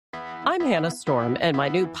I'm Hannah Storm, and my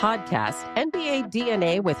new podcast, NBA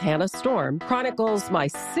DNA with Hannah Storm, chronicles my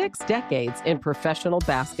 6 decades in professional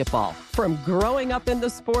basketball. From growing up in the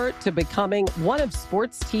sport to becoming one of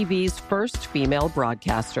sports TV's first female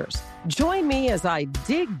broadcasters. Join me as I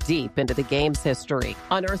dig deep into the game's history,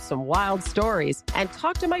 unearth some wild stories, and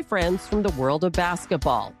talk to my friends from the world of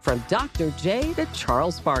basketball, from Dr. J to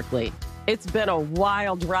Charles Barkley. It's been a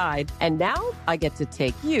wild ride, and now I get to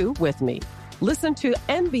take you with me. Listen to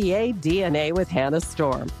NBA DNA with Hannah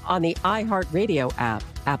Storm on the iHeartRadio app,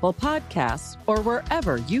 Apple Podcasts, or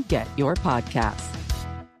wherever you get your podcasts.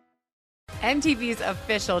 MTV's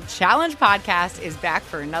official Challenge podcast is back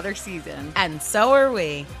for another season. And so are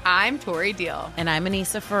we. I'm Tori Deal. And I'm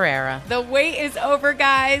Anissa Ferreira. The wait is over,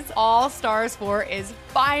 guys. All Stars 4 is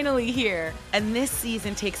finally here. And this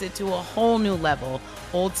season takes it to a whole new level.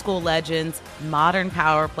 Old school legends, modern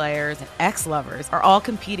power players, and ex-lovers are all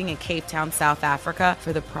competing in Cape Town, South Africa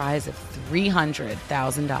for the prize of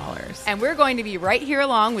 $300,000. And we're going to be right here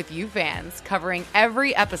along with you fans, covering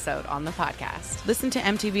every episode on the podcast. Listen to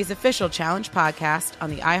MTV's official Challenge podcast on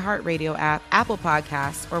the iHeartRadio app, Apple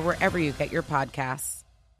Podcasts, or wherever you get your podcasts.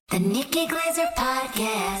 The Nikki Glaser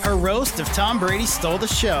Podcast. Her roast of Tom Brady stole the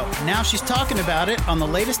show. Now she's talking about it on the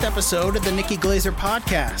latest episode of the Nikki Glaser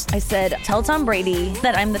Podcast. I said, tell Tom Brady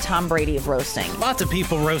that I'm the Tom Brady of roasting. Lots of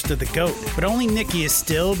people roasted the GOAT, but only Nikki is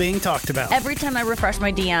still being talked about. Every time I refresh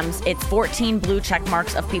my DMs, it's 14 blue check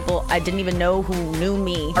marks of people I didn't even know who knew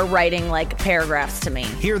me are writing like paragraphs to me.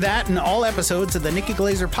 Hear that in all episodes of the Nikki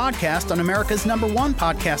Glaser Podcast on America's #1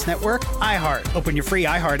 podcast network, iHeart. Open your free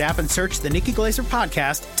iHeart app and search the Nikki Glaser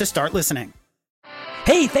Podcast to start listening.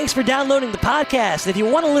 Hey, thanks for downloading the podcast. If you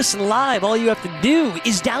want to listen live, all you have to do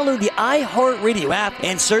is download the iHeartRadio app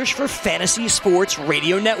and search for Fantasy Sports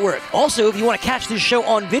Radio Network. Also, if you want to catch this show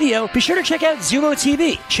on video, be sure to check out Zumo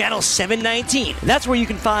TV, channel 719. That's where you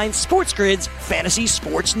can find Sports Grid's Fantasy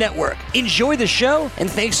Sports Network. Enjoy the show, and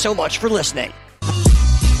thanks so much for listening.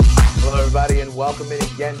 Hello, everybody, and welcome in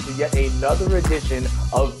again to yet another edition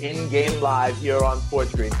of In-Game Live here on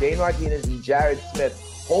Sports Grid. Dane Martinez and Jared Smith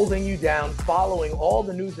holding you down, following all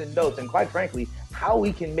the news and notes, and quite frankly, how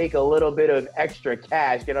we can make a little bit of extra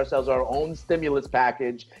cash, get ourselves our own stimulus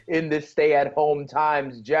package in this stay-at-home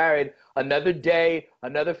times. Jared, another day,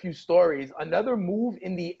 another few stories, another move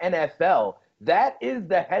in the NFL. That is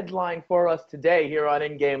the headline for us today here on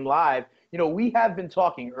In-Game Live. You know, we have been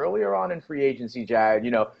talking earlier on in free agency, Jared.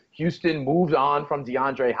 You know, Houston moved on from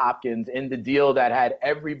DeAndre Hopkins in the deal that had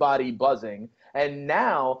everybody buzzing. And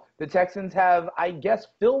now the Texans have, I guess,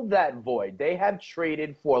 filled that void. They have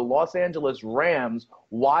traded for Los Angeles Rams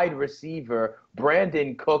wide receiver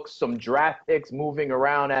Brandin Cooks, some draft picks moving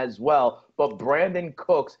around as well. But Brandin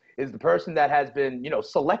Cooks is the person that has been,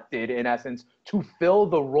 selected, in essence, to fill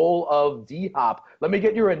the role of D-Hop. Let me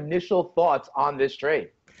get your initial thoughts on this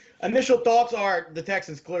trade. Initial thoughts are the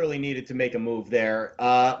Texans clearly needed to make a move there.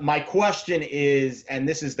 My question is, and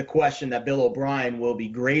this is the question that Bill O'Brien will be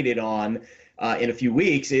graded on in a few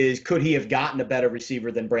weeks, is could he have gotten a better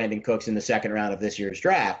receiver than Brandin Cooks in the second round of this year's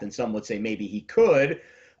draft? And some would say maybe he could.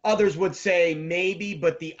 Others would say maybe,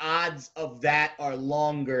 but the odds of that are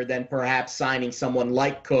longer than perhaps signing someone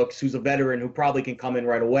like Cooks, who's a veteran who probably can come in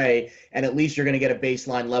right away, and at least you're going to get a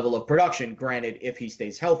baseline level of production. Granted, if he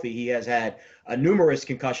stays healthy, he has had numerous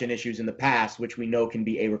concussion issues in the past, which we know can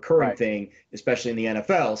be a recurring thing, especially in the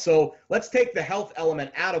NFL. So let's take the health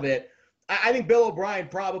element out of it. I think Bill O'Brien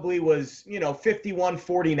probably was,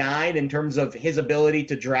 51-49 in terms of his ability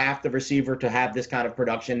to draft a receiver to have this kind of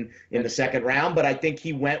production in the second round. But I think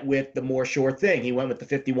he went with the more sure thing. He went with the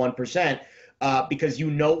 51% because you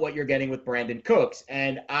know what you're getting with Brandin Cooks.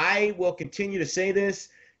 And I will continue to say this.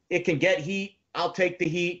 It can get heat. I'll take the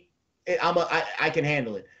heat. I can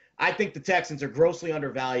handle it. I think the Texans are grossly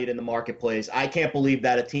undervalued in the marketplace. I can't believe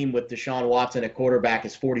that a team with Deshaun Watson at quarterback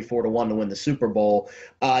is 44-1 to win the Super Bowl.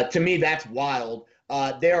 To me, that's wild.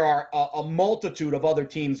 There are a multitude of other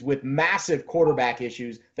teams with massive quarterback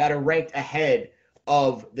issues that are ranked ahead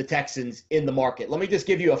of the Texans in the market. Let me just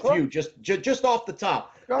give you a few, just off the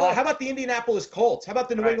top. How about the Indianapolis Colts? How about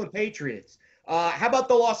the New England Patriots? How about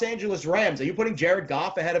the Los Angeles Rams? Are you putting Jared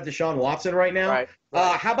Goff ahead of Deshaun Watson right now?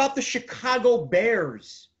 How about the Chicago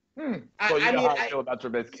Bears? So how I feel about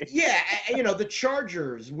Trubisky. Yeah, the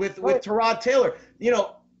Chargers with Tyrod Taylor.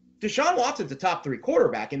 Deshaun Watson's a top 3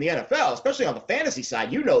 quarterback in the NFL, especially on the fantasy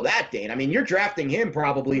side. You know that, Dane. I mean, you're drafting him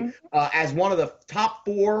probably as one of the top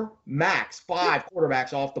 4, max 5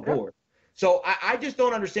 quarterbacks off the board. So I just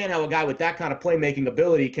don't understand how a guy with that kind of playmaking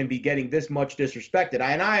ability can be getting this much disrespected.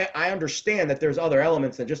 I understand that there's other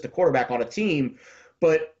elements than just a quarterback on a team,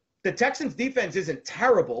 but the Texans defense isn't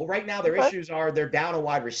terrible. Right now, their issues are they're down a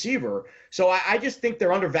wide receiver. So I just think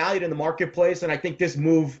they're undervalued in the marketplace, and I think this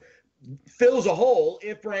move fills a hole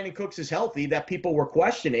if Brandin Cooks is healthy that people were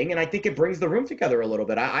questioning, and I think it brings the room together a little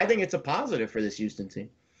bit. I think it's a positive for this Houston team.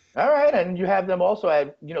 All right, and you have them also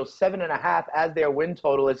at 7.5 as their win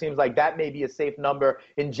total. It seems like that may be a safe number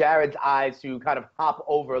in Jared's eyes to kind of hop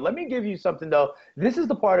over. Let me give you something though. This is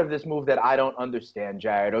the part of this move that I don't understand,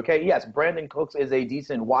 Jared. Okay, yes, Brandin Cooks is a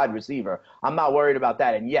decent wide receiver. I'm not worried about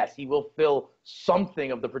that, and yes, he will fill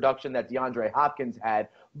something of the production that DeAndre Hopkins had.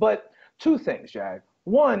 But two things, Jared.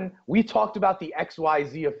 One, we talked about the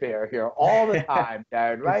XYZ affair here all the time,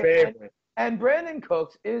 Jared, right? And Brandin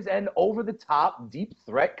Cooks is an over-the-top, deep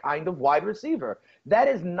threat kind of wide receiver. That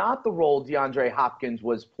is not the role DeAndre Hopkins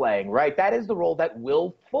was playing, right? That is the role that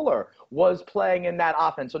Will Fuller was playing in that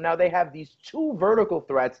offense. So now they have these two vertical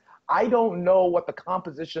threats. I don't know what the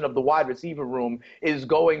composition of the wide receiver room is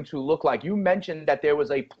going to look like. You mentioned that there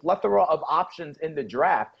was a plethora of options in the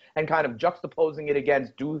draft, and kind of juxtaposing it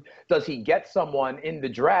against, does he get someone in the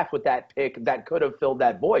draft with that pick that could have filled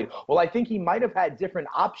that void? Well, I think he might have had different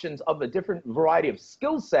options of a different variety of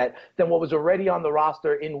skill set than what was already on the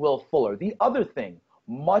roster in Will Fuller. The other thing,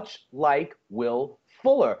 much like Will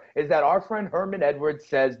Fuller, is that our friend Herman Edwards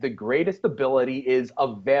says the greatest ability is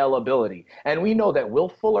availability. And we know that Will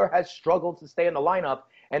Fuller has struggled to stay in the lineup.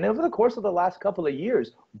 And over the course of the last couple of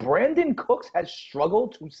years, Brandin Cooks has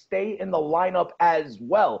struggled to stay in the lineup as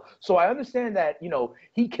well. So I understand that,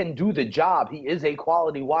 he can do the job. He is a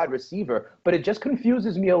quality wide receiver, but it just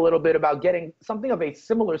confuses me a little bit about getting something of a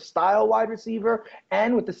similar style wide receiver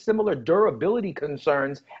and with the similar durability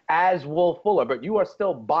concerns as Will Fuller. But you are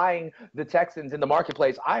still buying the Texans in the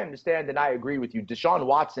marketplace. I understand and I agree with you. Deshaun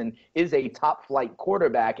Watson is a top flight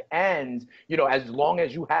quarterback. And, as long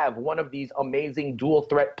as you have one of these amazing dual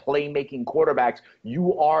threat playmaking quarterbacks,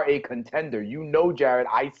 you are a contender. Jared,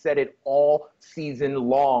 I said it all season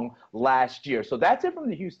long last year. So that's it from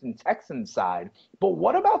the Houston Texans side. But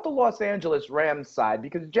what about the Los Angeles Rams side?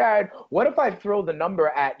 Because, Jared, what if I throw the number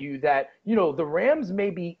at you that, the Rams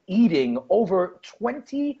may be eating over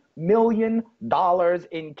 $20 million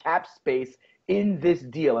in cap space in this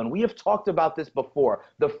deal? And we have talked about this before,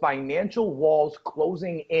 the financial walls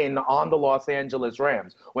closing in on the Los Angeles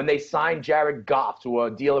Rams. When they signed Jared Goff to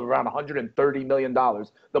a deal of around $130 million,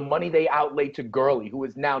 the money they outlaid to Gurley, who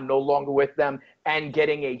is now no longer with them, and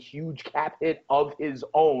getting a huge cap hit of his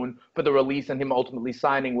own for the release and him ultimately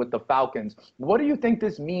signing with the Falcons. What do you think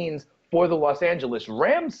this means for the Los Angeles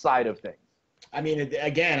Rams side of things? I mean,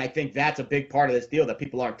 again, I think that's a big part of this deal that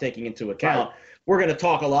people aren't taking into account. Right. We're going to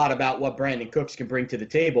talk a lot about what Brandin Cooks can bring to the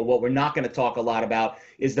table. What we're not going to talk a lot about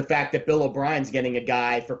is the fact that Bill O'Brien's getting a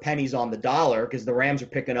guy for pennies on the dollar because the Rams are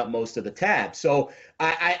picking up most of the tab. So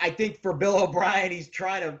I think for Bill O'Brien, he's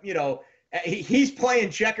trying to, he's playing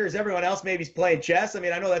checkers. Everyone else maybe is playing chess. I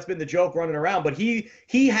mean, I know that's been the joke running around, but he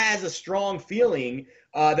has a strong feeling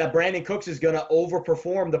that Brandin Cooks is going to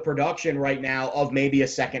overperform the production right now of maybe a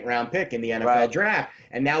second-round pick in the NFL draft.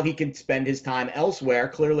 And now he can spend his time elsewhere.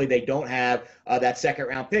 Clearly, they don't have that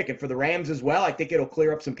second-round pick. And for the Rams as well, I think it'll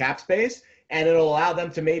clear up some cap space, and it'll allow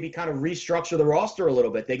them to maybe kind of restructure the roster a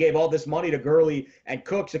little bit. They gave all this money to Gurley and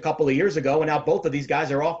Cooks a couple of years ago, and now both of these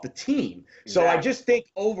guys are off the team. Exactly. So I just think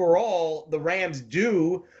overall the Rams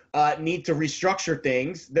do need to restructure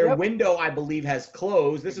things. Their window, I believe, has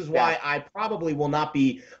closed. This is why I probably will not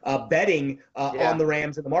be betting on the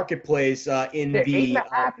Rams in the marketplace in the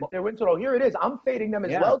 8.5 their win total. Here it is. I'm fading them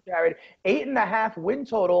as well, Jared. 8.5 win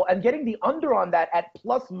total and getting the under on that at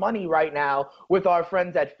plus money right now with our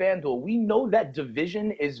friends at FanDuel. We know that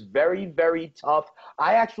division is very, very tough.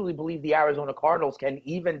 I actually believe the Arizona Cardinals can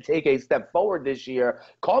even take a step forward this year.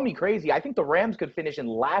 Call me crazy. I think the Rams could finish in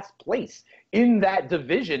last place in that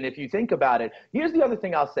division, if you think about it. Here's the other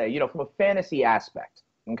thing I'll say, from a fantasy aspect,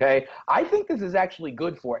 okay? I think this is actually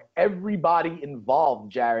good for everybody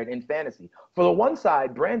involved, Jared, in fantasy. For the one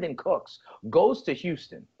side, Brandin Cooks goes to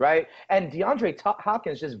Houston, right? And DeAndre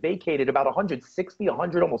Hopkins just vacated about 160,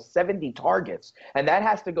 almost 70 targets. And that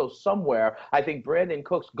has to go somewhere. I think Brandin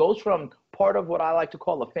Cooks goes from part of what I like to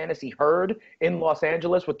call a fantasy herd in Los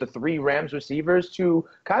Angeles with the 3 Rams receivers to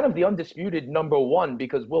kind of the undisputed number 1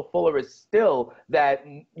 because Will Fuller is still that,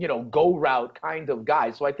 go route kind of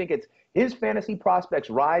guy. So I think it's his fantasy prospects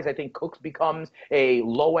rise. I think Cooks becomes a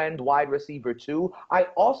low-end wide receiver too. I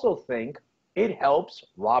also think it helps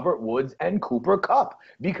Robert Woods and Cooper Kupp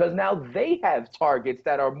because now they have targets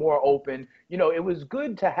that are more open. It was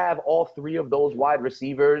good to have all 3 of those wide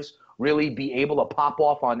receivers really be able to pop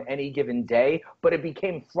off on any given day. But it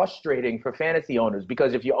became frustrating for fantasy owners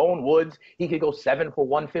because if you own Woods, he could go 7 for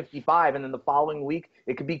 155, and then the following week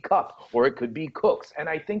it could be Kupp or it could be Cooks. And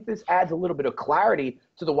I think this adds a little bit of clarity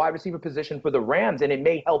to the wide receiver position for the Rams, and it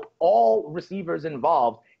may help all receivers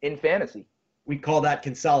involved in fantasy. We call that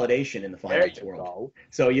consolidation in the finance world.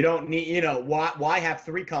 So you don't need, why have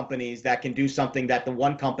three companies that can do something that the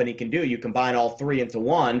one company can do? You combine all three into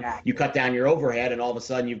one, you cut down your overhead, and all of a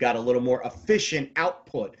sudden you've got a little more efficient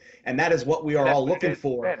output. And that is what we are all looking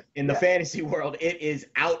for in the fantasy world. It is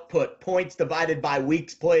output, points divided by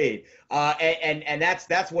weeks played. And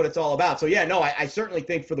that's what it's all about. So, yeah, no, I certainly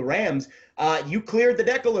think for the Rams, you cleared the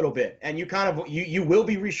deck a little bit, and you will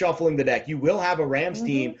be reshuffling the deck. You will have a Rams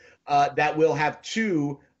team that will have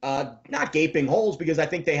two, not gaping holes because I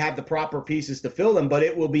think they have the proper pieces to fill them, but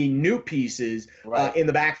it will be new pieces in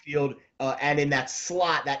the backfield and in that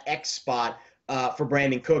slot, that X spot for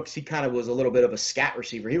Brandin Cooks. He kind of was a little bit of a scat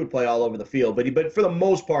receiver. He would play all over the field, but for the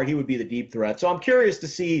most part, he would be the deep threat. So I'm curious to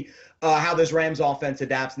see how this Rams offense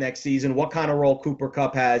adapts next season, what kind of role Cooper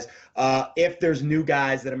Kupp has, if there's new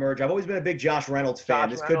guys that emerge. I've always been a big Josh Reynolds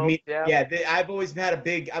fan. I've always had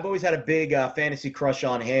a big fantasy crush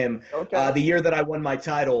on him. The year that I won my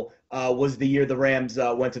title was the year the Rams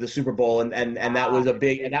went to the Super Bowl, and that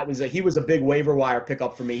was he was a big waiver wire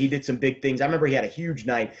pickup for me. He did some big things. I remember he had a huge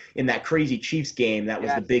night in that crazy Chiefs game. That was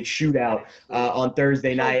the big shootout on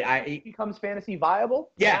Thursday night. He becomes fantasy viable.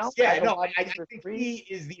 Yes, I think he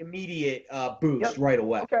is the immediate boost right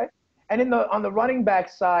away. Okay. And on the running back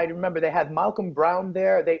side, remember they have Malcolm Brown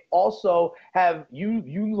there. They also have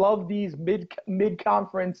you love these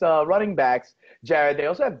mid-conference running backs, Jared. They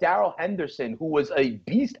also have Darrell Henderson, who was a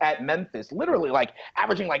beast at Memphis, literally like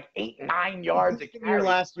averaging like 8-9 yards a carry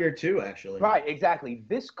last year too, actually. Right, exactly.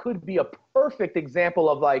 This could be a perfect example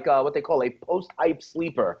of like what they call a post-hype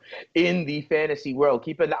sleeper in the fantasy world.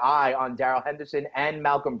 Keep an eye on Darrell Henderson and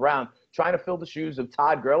Malcolm Brown, trying to fill the shoes of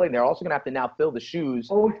Todd Gurley, and they're also going to have to now fill the shoes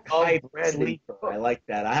of Brandin. I like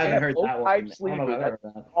that. I haven't heard that one. Hype sleeper, that's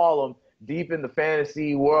what I call them, deep in the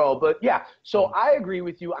fantasy world. But yeah, so I agree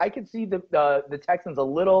with you. I can see the Texans a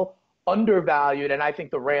little undervalued, and I think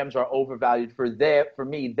the Rams are overvalued. For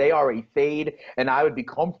me, they are a fade, and I would be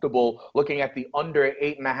comfortable looking at the under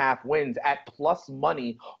 8.5 wins at plus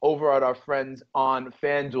money over at our friends on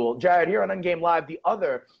FanDuel. Jared, here on Ungame Live, the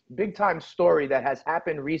other big-time story that has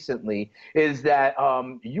happened recently is that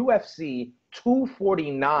UFC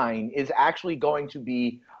 249 is actually going to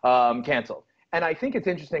be canceled. And I think it's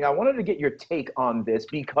interesting. I wanted to get your take on this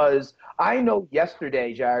because I know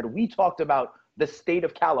yesterday, Jared, we talked about the state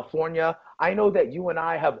of California. I know that you and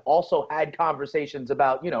I have also had conversations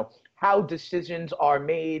about, how decisions are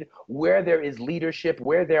made, where there is leadership,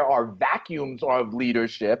 where there are vacuums of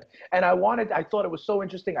leadership. And I thought it was so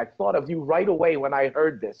interesting. I thought of you right away when I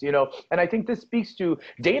heard this, and I think this speaks to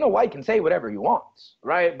Dana White can say whatever he wants,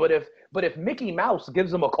 right? But if Mickey Mouse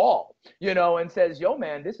gives him a call, and says, yo,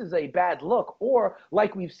 man, this is a bad look, or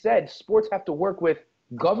like we've said, sports have to work with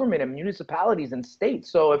government and municipalities and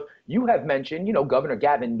states. So if you have mentioned, Governor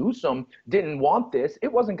Gavin Newsom didn't want this,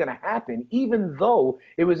 it wasn't going to happen, even though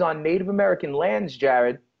it was on Native American lands,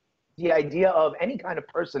 Jared. The idea of any kind of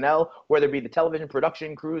personnel, whether it be the television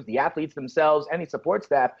production crews, the athletes themselves, any support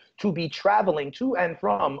staff, to be traveling to and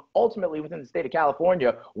from, ultimately within the state of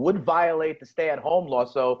California, would violate the stay-at-home law.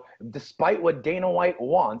 So despite what Dana White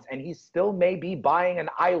wants, and he still may be buying an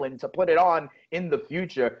island to put it on in the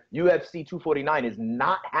future, UFC 249 is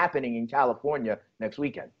not happening in California next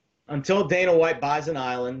weekend. Until Dana White buys an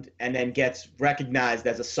island and then gets recognized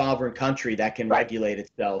as a sovereign country that can regulate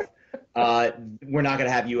itself, we're not going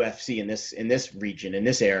to have UFC in this region, in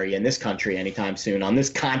this area, in this country anytime soon, on this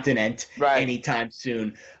continent anytime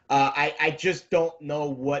soon. I just don't know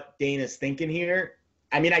what Dana's thinking here.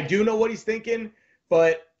 I mean, I do know what he's thinking,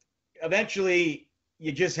 but eventually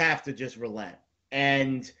you just have to just relent.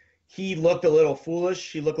 And he looked a little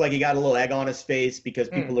foolish. He looked like he got a little egg on his face because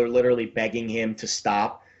people are literally begging him to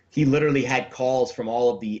stop. He literally had calls from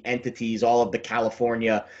all of the entities, all of the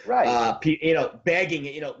California,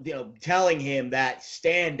 begging, telling him that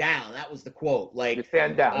stand down. That was the quote. Like,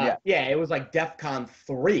 stand down. Yeah, it was like DEFCON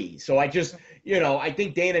 3. So I just, I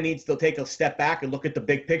think Dana needs to take a step back and look at the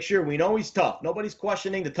big picture. We know he's tough. Nobody's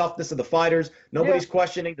questioning the toughness of the fighters. Nobody's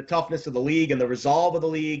questioning the toughness of the league and the resolve of the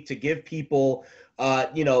league to give people,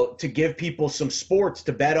 some sports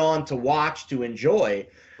to bet on, to watch, to enjoy.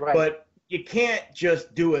 Right. But you can't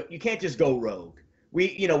just do it. You can't just go rogue.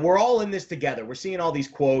 We're all in this together. We're seeing all these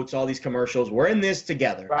quotes, all these commercials. We're in this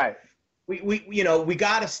together. Right. We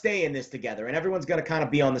got to stay in this together, and everyone's going to kind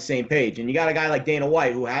of be on the same page. And you got a guy like Dana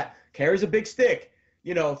White who carries a big stick.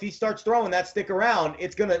 if he starts throwing that stick around,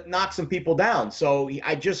 it's going to knock some people down. So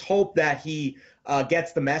I just hope that he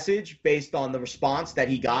gets the message based on the response that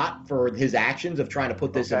he got for his actions of trying to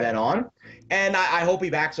put this event on. And I hope he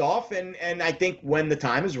backs off. And I think when the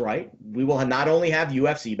time is right, we will not only have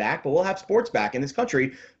UFC back, but we'll have sports back in this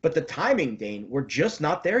country. But the timing, Dane, we're just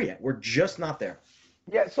not there yet. We're just not there.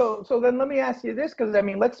 Yeah, so then let me ask you this, because,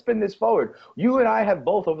 let's spin this forward. You and I have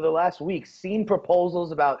both, over the last week, seen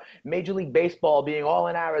proposals about Major League Baseball being all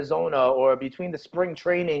in Arizona or between the spring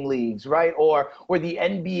training leagues, right? Or the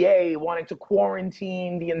NBA wanting to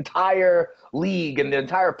quarantine the entire league and the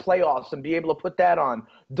entire playoffs and be able to put that on.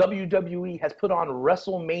 WWE has put on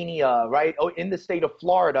WrestleMania, right, in the state of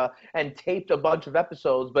Florida and taped a bunch of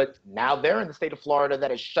episodes, but now they're in the state of Florida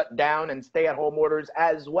that is shut down and stay-at-home orders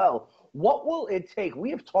as well. What will it take? We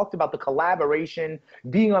have talked about the collaboration,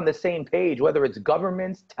 being on the same page, whether it's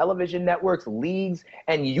governments, television networks, leagues,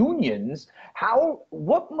 and unions.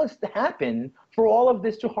 What must happen for all of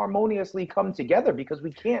this to harmoniously come together? Because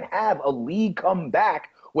we can't have a league come back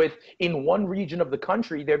with, in one region of the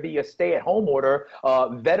country, there be a stay-at-home order.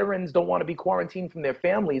 Veterans don't want to be quarantined from their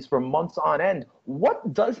families for months on end.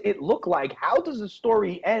 What does it look like? How does the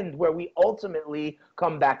story end where we ultimately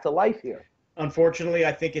come back to life here? Unfortunately,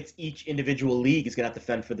 I think it's each individual league is going to have to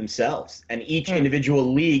fend for themselves, and each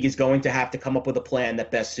individual league is going to have to come up with a plan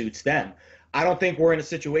that best suits them. I don't think we're in a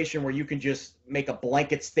situation where you can just make a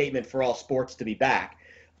blanket statement for all sports to be back.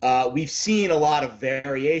 We've seen a lot of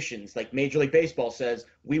variations. Like Major League Baseball says,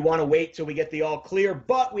 we want to wait till we get the all clear,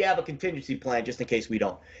 but we have a contingency plan just in case we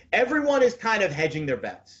don't. Everyone is kind of hedging their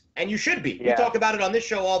bets, and you should be. We talk about it on this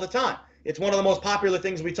show all the time. It's one of the most popular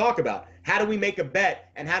things we talk about. How do we make a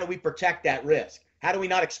bet, and how do we protect that risk? How do we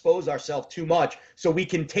not expose ourselves too much so we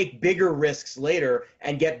can take bigger risks later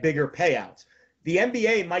and get bigger payouts? The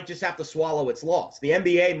NBA might just have to swallow its loss. The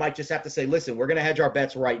NBA might just have to say, listen, we're going to hedge our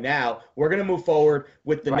bets right now. We're going to move forward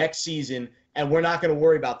with the next season, and we're not going to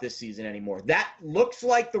worry about this season anymore. That looks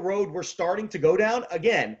like the road we're starting to go down.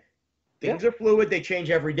 Again, things are fluid. They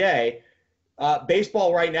change every day.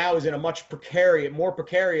 Baseball right now is in a much more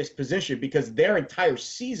precarious position because their entire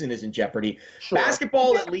season is in jeopardy. Sure.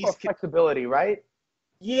 Basketball, at least, flexibility, right?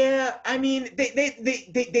 Yeah, I mean,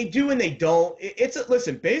 they do and they don't.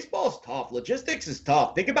 Listen, baseball's tough. Logistics is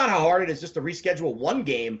tough. Think about how hard it is just to reschedule one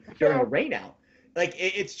game during a rainout. Like,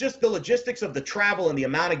 it's just the logistics of the travel and the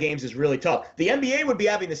amount of games is really tough. The NBA would be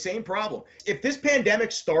having the same problem. If this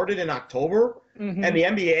pandemic started in October and the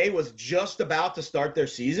NBA was just about to start their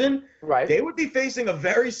season, they would be facing a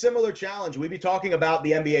very similar challenge. We'd be talking about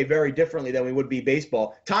the NBA very differently than we would be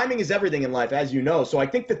baseball. Timing is everything in life, as you know. So I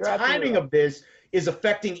think the timing of this is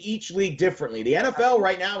affecting each league differently. The NFL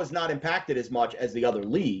right now is not impacted as much as the other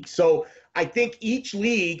leagues. So I think each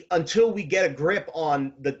league, until we get a grip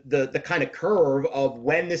on the kind of curve of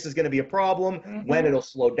when this is going to be a problem, when it'll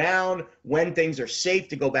slow down, when things are safe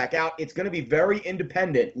to go back out, it's going to be very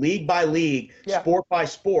independent. League by league, sport by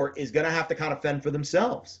sport is going to have to kind of fend for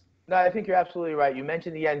themselves. No, I think you're absolutely right. You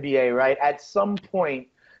mentioned the NBA, right? At some point,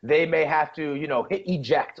 they may have to, hit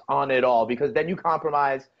eject on it all, because then you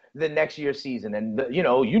compromise the next year's season. And, you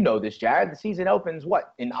know this, Jared. The season opens,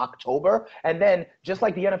 in October? And then, just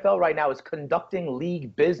like the NFL right now is conducting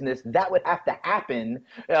league business, that would have to happen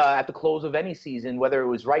at the close of any season, whether it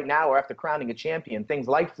was right now or after crowning a champion. Things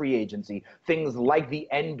like free agency, things like the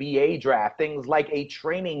NBA draft, things like a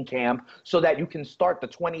training camp, so that you can start the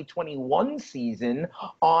 2021 season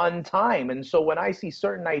on time. And so when I see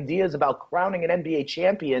certain ideas about crowning an NBA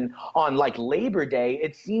champion on, Labor Day,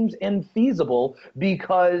 it seems infeasible,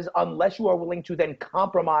 because unless you are willing to then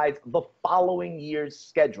compromise the following year's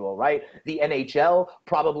schedule, right? The NHL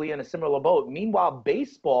probably in a similar boat. Meanwhile,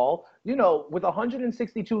 baseball, with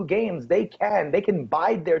 162 games, they can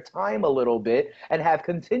bide their time a little bit and have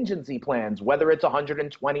contingency plans, whether it's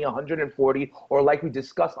 120, 140, or like we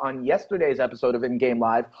discussed on yesterday's episode of In Game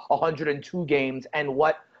Live, 102 games, and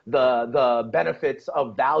what the benefits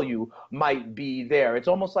of value might be there. It's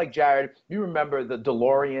almost like, Jared, you remember the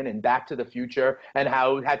DeLorean in Back to the Future and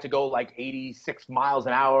how it had to go 86 miles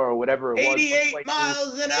an hour or whatever it was. 88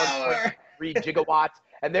 miles an hour. 3 gigawatts.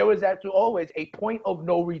 And there was actually always a point of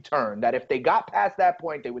no return, that if they got past that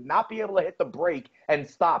point, they would not be able to hit the brake and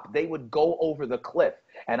stop. They would go over the cliff.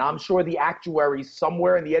 And I'm sure the actuary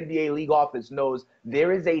somewhere in the NBA league office knows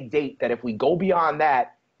there is a date that if we go beyond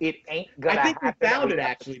that, it ain't gonna happen. I think we found it,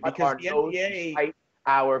 actually, because the NBA right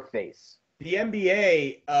our face. The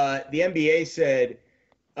NBA said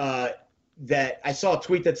that I saw a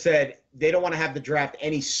tweet that said they don't want to have the draft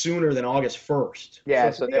any sooner than August 1st.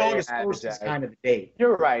 Yeah, so so August 1st is kind of the date.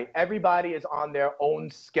 You're right. Everybody is on their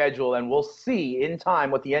own schedule, and we'll see in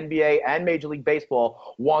time what the NBA and Major League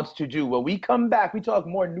Baseball wants to do. When we come back, we talk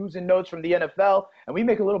more news and notes from the NFL, and we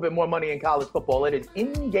make a little bit more money in college football. It is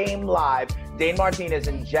In-Game Live. Dane Martinez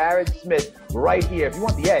and Jared Smith right here. If you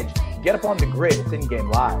want the edge, get up on the grid. It's In-Game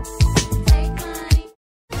Live.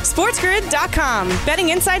 SportsGrid.com. Betting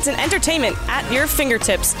insights and entertainment at your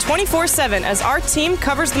fingertips 24/7 as our team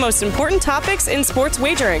covers the most important topics in sports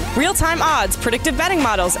wagering. Real-time odds, predictive betting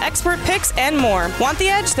models, expert picks, and more. Want the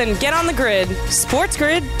edge? Then get on the grid.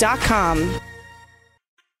 SportsGrid.com.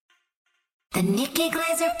 The Nikki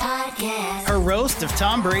Glazer Podcast. Her roast of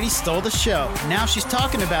Tom Brady stole the show. Now she's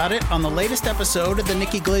talking about it on the latest episode of the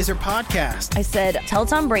Nikki Glazer Podcast. I said, tell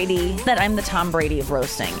Tom Brady that I'm the Tom Brady of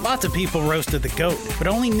roasting. Lots of people roasted the GOAT, but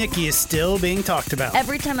only Nikki is still being talked about.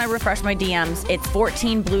 Every time I refresh my DMs, it's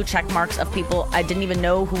 14 blue check marks of people I didn't even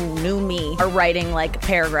know who knew me are writing like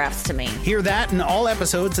paragraphs to me. Hear that in all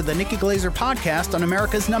episodes of the Nikki Glazer Podcast on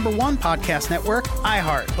America's #1 podcast network,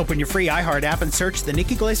 iHeart. Open your free iHeart app and search the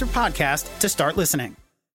Nikki Glazer Podcast to start listening.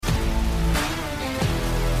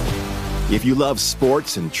 If you love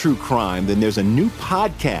sports and true crime, then there's a new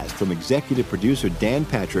podcast from executive producer Dan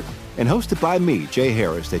Patrick and hosted by me, Jay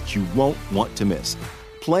Harris, that you won't want to miss.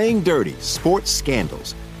 Playing Dirty: Sports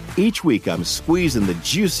Scandals. Each week, I'm squeezing the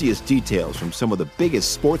juiciest details from some of the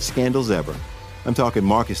biggest sports scandals ever. I'm talking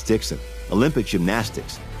Marcus Dixon, Olympic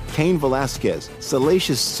gymnastics, Cain Velasquez,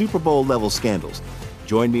 salacious Super Bowl-level scandals.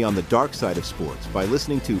 Join me on the dark side of sports by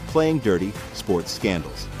listening to Playing Dirty: Sports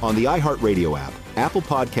Scandals on the iHeartRadio app, Apple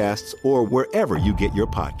Podcasts, or wherever you get your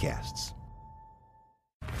podcasts.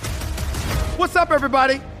 What's up,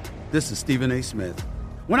 everybody? This is Stephen A. Smith.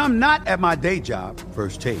 When I'm not at my day job,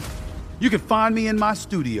 First Take, you can find me in my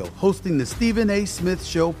studio hosting the Stephen A. Smith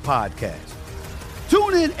Show podcast.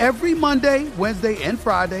 Tune in every Monday, Wednesday, and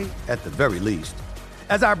Friday, at the very least,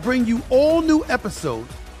 as I bring you all new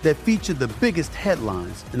episodes that feature the biggest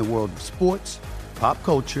headlines in the world of sports, pop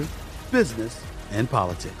culture, business, and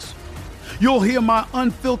politics. You'll hear my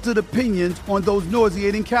unfiltered opinions on those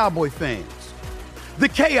nauseating Cowboy fans, the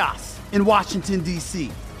chaos in Washington, D.C.,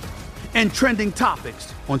 and trending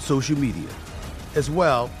topics on social media, as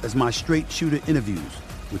well as my straight shooter interviews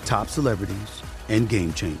with top celebrities and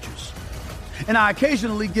game changers. And I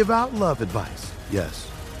occasionally give out love advice. Yes,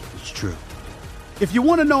 it's true. If you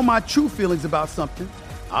want to know my true feelings about something,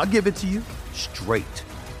 I'll give it to you straight.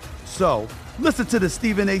 So, listen to the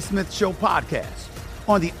Stephen A. Smith Show podcast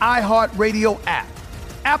on the iHeartRadio app,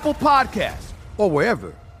 Apple Podcasts, or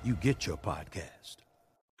wherever you get your podcast.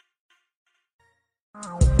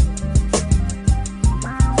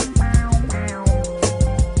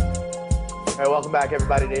 All right, welcome back,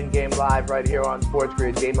 everybody, to In-Game Live right here on Sports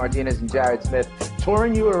Grid. Dane Martinez and Jared Smith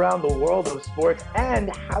touring you around the world of sports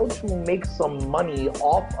and how to make some money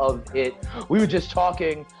off of it. We were just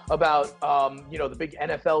talking about, the big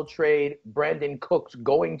NFL trade, Brandin Cooks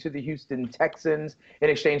going to the Houston Texans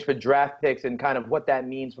in exchange for draft picks and kind of what that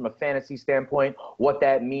means from a fantasy standpoint, what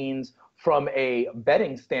that means from a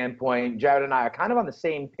betting standpoint. Jared and I are kind of on the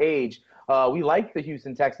same page. We like the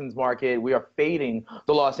Houston Texans market. We are fading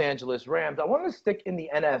the Los Angeles Rams. I want to stick in the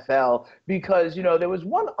NFL because, there was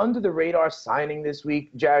one under-the-radar signing this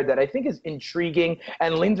week, Jared, that I think is intriguing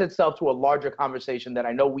and lends itself to a larger conversation that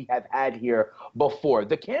I know we have had here before.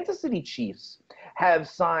 The Kansas City Chiefs have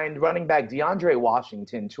signed running back DeAndre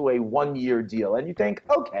Washington to a one-year deal. And you think,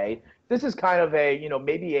 okay, this is kind of a,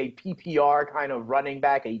 maybe a PPR kind of running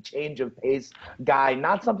back, a change of pace guy,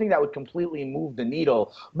 not something that would completely move the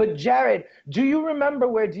needle. But Jared, do you remember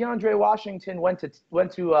where DeAndre Washington went to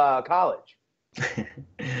college?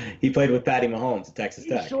 He played with Patty Mahomes at Texas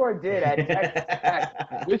Tech. He sure did at Texas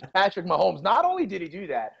Tech with Patrick Mahomes. Not only did he do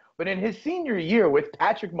that, but in his senior year with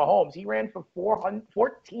Patrick Mahomes, he ran for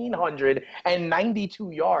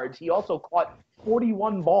 1,492 yards. He also caught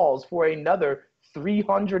 41 balls for another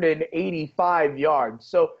 385 yards.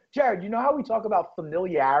 So, Jared, you know how we talk about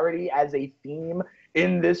familiarity as a theme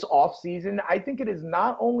in this offseason? I think it is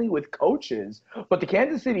not only with coaches, but the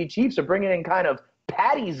Kansas City Chiefs are bringing in kind of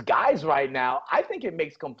Patty's guys right now. I think it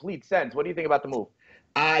makes complete sense. What do you think about the move?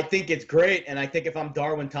 I think it's great, and I think if I'm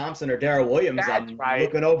Darwin Thompson or Darrell Williams,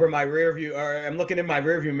 looking over my rearview, or I'm looking in my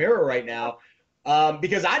rearview mirror right now,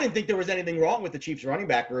 because I didn't think there was anything wrong with the Chiefs running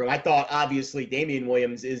back room. I thought obviously Damian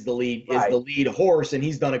Williams is the lead horse, and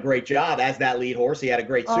he's done a great job as that lead horse. He had a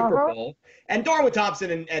great Super Bowl. And Darwin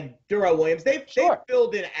Thompson and Darrell Williams, they've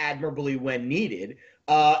filled in admirably when needed.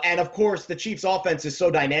 And of course, the Chiefs' offense is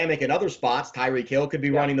so dynamic in other spots. Tyreek Hill could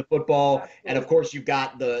be running the football, absolutely. And of course, you've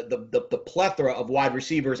got the plethora of wide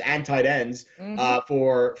receivers and tight ends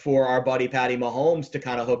for our buddy Patty Mahomes to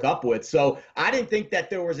kind of hook up with. So I didn't think that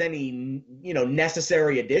there was any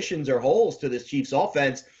necessary additions or holes to this Chiefs'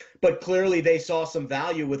 offense. But clearly they saw some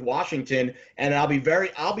value with Washington, and I'll be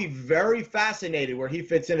very fascinated where he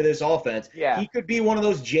fits into this offense. Yeah. He could be one of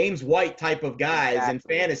those James White type of guys in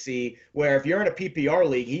fantasy where if you're in a PPR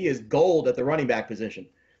league, he is gold at the running back position.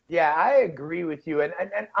 Yeah, I agree with you. And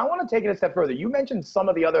I want to take it a step further. You mentioned some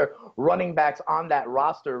of the other running backs on that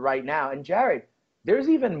roster right now. And Jared, there's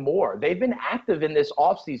even more. They've been active in this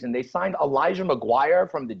offseason. They signed Elijah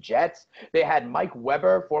McGuire from the Jets. They had Mike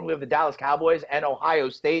Weber, formerly of the Dallas Cowboys and Ohio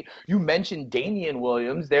State. You mentioned Damian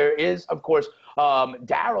Williams. There is, of course,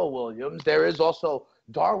 Darrell Williams. There is also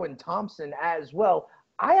Darwin Thompson as well.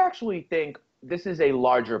 I actually think this is a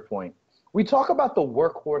larger point. We talk about the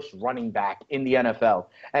workhorse running back in the NFL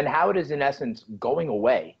and how it is, in essence, going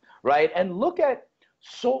away, right? And look at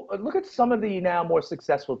some of the now more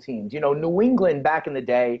successful teams. New England back in the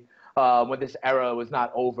day, when this era was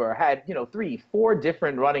not over, had 3-4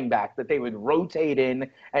 different running backs that they would rotate in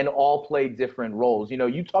and all play different roles.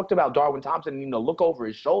 You talked about Darwin Thompson, look over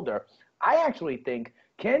his shoulder. I actually think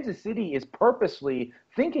Kansas City is purposely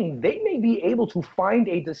thinking they may be able to find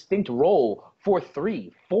a distinct role for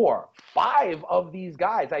 3, 4, 5 of these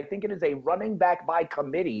guys. I think it is a running back by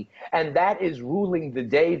committee, and that is ruling the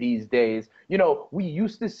day these days. We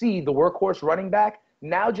used to see the workhorse running back.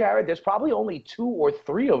 Now, Jared, there's probably only 2 or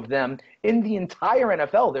 3 of them in the entire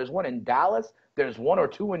NFL. There's one in Dallas. There's 1 or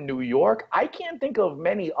 2 in New York. I can't think of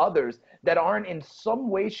many others that aren't in some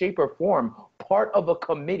way, shape, or form part of a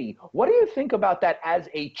committee. What do you think about that as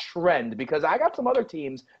a trend? Because I got some other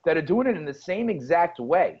teams that are doing it in the same exact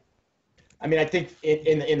way. I mean, I think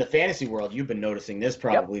in the fantasy world, you've been noticing this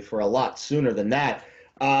probably for a lot sooner than that.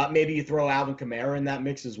 Maybe you throw Alvin Kamara in that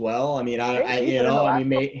mix as well. I mean,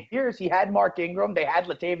 years he had Mark Ingram, they had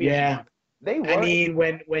Latavius. Yeah, they were. I mean,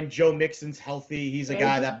 when Joe Mixon's healthy, he's a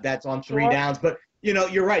guy that's on 3 downs. But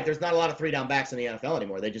you're right. There's not a lot of 3-down backs in the NFL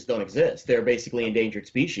anymore. They just don't exist. They're basically endangered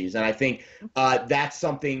species. And I think that's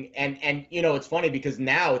something. And it's funny because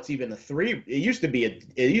now it's even the 3. It used to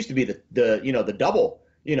be the double.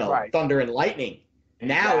 Right. Thunder and lightning.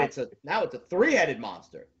 Now it's a 3-headed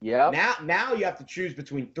monster. Yeah. Now you have to choose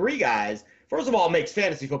between 3 guys. First of all, it makes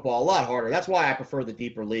fantasy football a lot harder. That's why I prefer the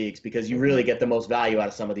deeper leagues, because you really get the most value out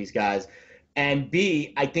of some of these guys. And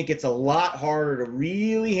B, I think it's a lot harder to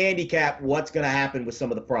really handicap what's going to happen with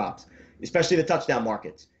some of the props, especially the touchdown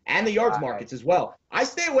markets and the yards markets as well. I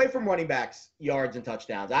stay away from running backs, yards, and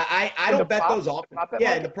touchdowns. I don't bet those often.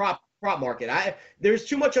 In the prop market. There's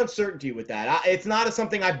too much uncertainty with that. It's not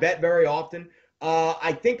something I bet very often.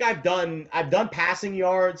 I think I've done passing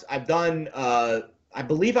yards. I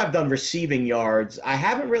believe I've done receiving yards. I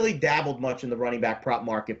haven't really dabbled much in the running back prop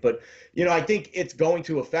market, but I think it's going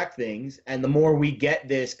to affect things. And the more we get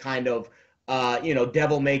this kind of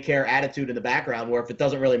devil may care attitude in the background, where if it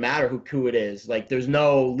doesn't really matter who it is, like there's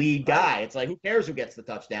no lead guy. It's like, who cares who gets the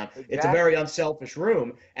touchdown? Exactly. It's a very unselfish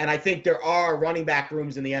room. And I think there are running back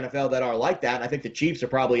rooms in the NFL that are like that. And I think the Chiefs are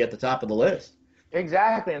probably at the top of the list.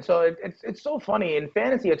 Exactly. And so it's so funny. In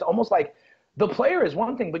fantasy, it's almost like the player is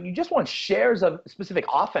one thing, but you just want shares of specific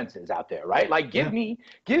offenses out there, right? Like give me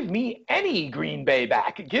any Green Bay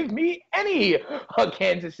back. Give me any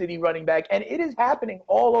Kansas City running back. And it is happening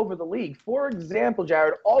all over the league. For example,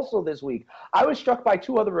 Jared, also this week, I was struck by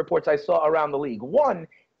 2 other reports I saw around the league. One,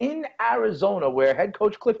 in Arizona, where head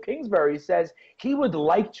coach Cliff Kingsbury says he would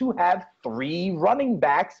like to have 3 running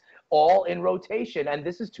backs all in rotation. And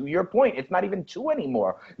this is to your point. It's not even 2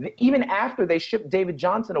 anymore. Even after they shipped David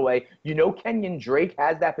Johnson away, Kenyon Drake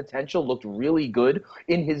has that potential, looked really good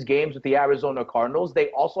in his games with the Arizona Cardinals. They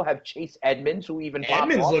also have Chase Edmonds, who even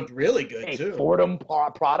looked really good, too. Fordham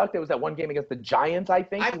product. There was that one game against the Giants, I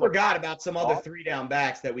think. I forgot about some other 3-down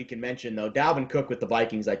backs that we can mention, though. Dalvin Cook with the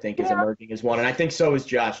Vikings, I think, is emerging as one. And I think so is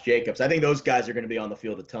Josh Jacobs. I think those guys are going to be on the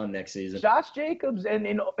field a ton next season. Josh Jacobs and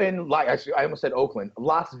I almost said Oakland,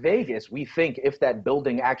 Las Vegas, we think, if that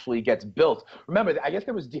building actually gets built. Remember, I guess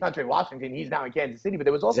there was DeAndre Washington. He's now in Kansas City, but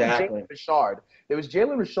there was also Jalen Richard. There was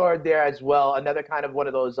Jalen Richard there as well, another kind of one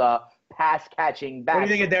of those pass-catching backs. What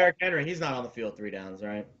do you think of Derrick Henry? He's not on the field 3 downs,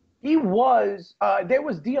 right? He was. There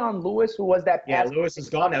was Dion Lewis, who was that pass. Yeah, Lewis is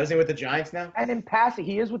gone now. Isn't he with the Giants now? And in passing,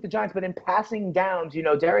 he is with the Giants, but in passing downs,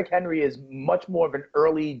 Derrick Henry is much more of an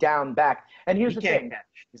early down back. And here's the thing. Catch.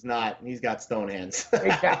 He's not. He's got stone hands.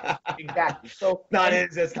 Exactly. So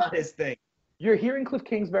that's not his thing. You're hearing Cliff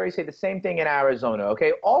Kingsbury say the same thing in Arizona,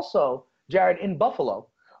 okay? Also, Jared, in Buffalo,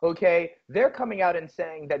 okay, they're coming out and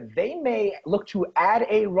saying that they may look to add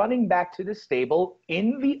a running back to the stable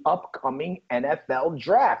in the upcoming NFL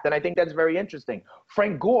draft. And I think that's very interesting.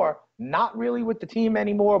 Frank Gore, not really with the team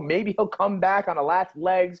anymore. Maybe he'll come back on a last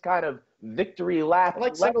legs kind of victory lap. I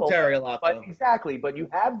like level. Singletary a lot, though. Exactly, but you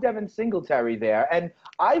have Devin Singletary there, and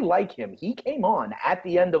I like him. He came on at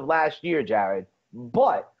the end of last year, Jared,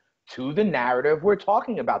 but to the narrative we're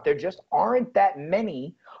talking about, there just aren't that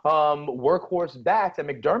many workhorse backs, and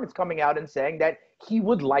McDermott's coming out and saying that he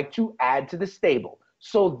would like to add to the stable.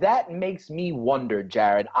 So that makes me wonder,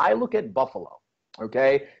 Jared. I look at Buffalo,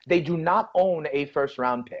 okay? They do not own a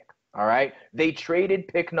first-round pick, all right? They traded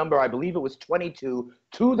pick number, I believe it was 22,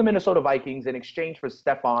 to the Minnesota Vikings in exchange for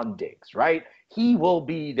Stephon Diggs, right? He will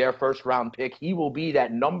be their first-round pick. He will be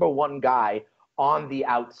that number one guy on the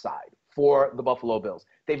outside for the Buffalo Bills.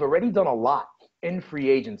 They've already done a lot in free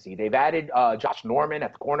agency. They've added Josh Norman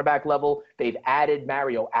at the cornerback level. They've added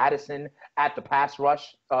Mario Addison at the pass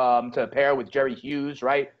rush to pair with Jerry Hughes,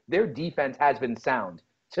 right? Their defense has been sound.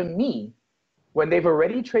 To me, when they've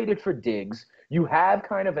already traded for Diggs, you have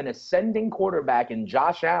kind of an ascending quarterback in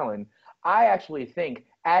Josh Allen. I actually think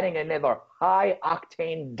adding another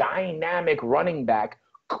high-octane, dynamic running back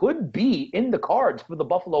could be in the cards for the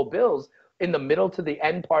Buffalo Bills in the middle to the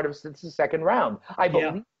end part of the second round. I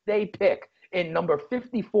believe they pick in number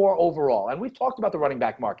 54 overall. And we've talked about the running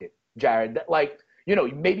back market, Jared, that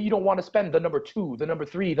maybe you don't want to spend the number 2, the number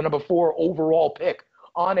 3, the number 4 overall pick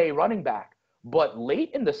on a running back. But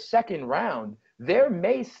late in the second round, there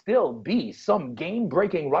may still be some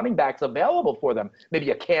game-breaking running backs available for them. Maybe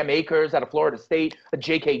a Cam Akers out of Florida State, a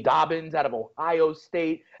J.K. Dobbins out of Ohio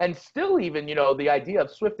State, and still even, the idea of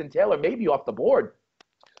Swift and Taylor may be off the board.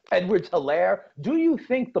 Edwards-Helaire, do you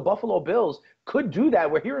think the Buffalo Bills could do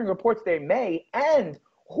that? We're hearing reports they may. And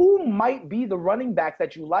who might be the running backs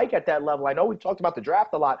that you like at that level? I know we've talked about the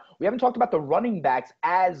draft a lot. We haven't talked about the running backs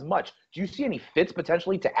as much. Do you see any fits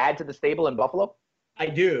potentially to add to the stable in Buffalo? I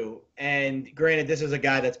do. And granted, this is a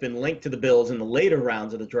guy that's been linked to the Bills in the later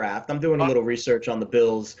rounds of the draft. I'm doing a little research on the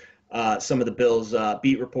Bills. Some of the Bills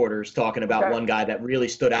beat reporters talking about one guy that really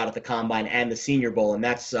stood out at the Combine and the Senior Bowl, and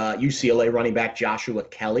that's UCLA running back Joshua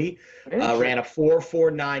Kelly. Ran a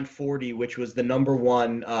 4.49 40, which was the number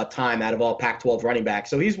one time out of all Pac-12 running backs.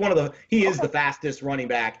 So he is the fastest running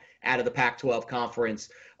back out of the Pac-12 conference.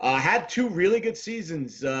 Had 2 really good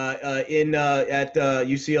seasons at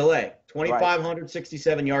UCLA.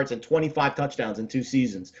 2,567 yards and 25 touchdowns in 2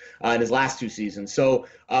 seasons, in his last 2 seasons. So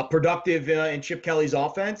productive in Chip Kelly's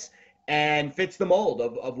offense and fits the mold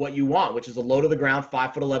of what you want, which is a low-to-the-ground,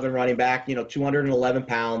 5'11" running back, 211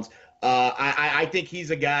 pounds. I think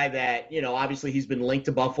he's a guy that, obviously he's been linked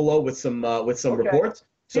to Buffalo with some reports.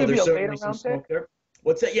 So there's certainly some smoke there.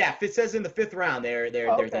 What's that? Yeah, if it says in the 5th round, they're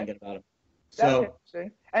thinking about him. That's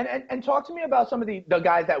interesting. And talk to me about some of the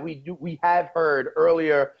guys that we have heard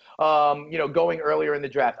earlier, going earlier in the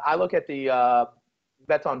draft. I look at the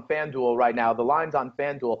bets on FanDuel right now, the lines on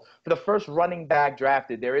FanDuel. For the first running back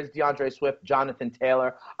drafted, there is DeAndre Swift, Jonathan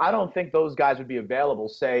Taylor. I don't think those guys would be available,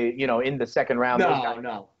 say, in the second round.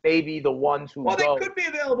 No. Maybe the ones who they could be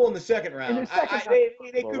available in the second round. They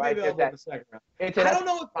could be available in the second round. I don't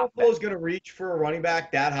know if Buffalo's going to reach for a running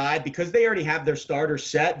back that high because they already have their starter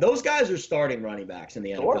set. Those guys are starting running backs in the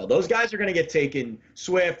NFL. Those guys are going to get taken,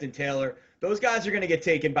 Swift and Taylor. Those guys are going to get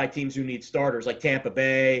taken by teams who need starters, like Tampa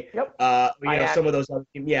Bay. Some of those other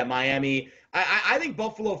teams. Yeah, Miami. I think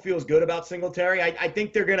Buffalo feels good about Singletary. I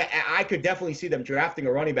think they're going to – I could definitely see them drafting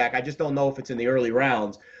a running back. I just don't know if it's in the early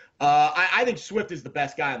rounds. I think Swift is the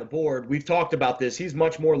best guy on the board. We've talked about this. He's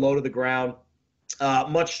much more low to the ground,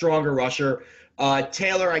 much stronger rusher.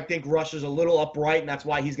 Taylor, I think, rushes a little upright, and that's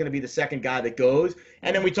why he's going to be the second guy that goes.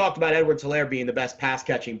 And then we talked about Edwards-Helaire being the best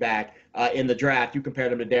pass-catching back in the draft. You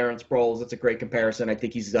compared him to Darren Sproles. That's a great comparison. I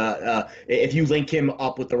think he's if you link him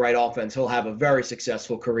up with the right offense, he'll have a very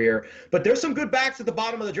successful career. But there's some good backs at the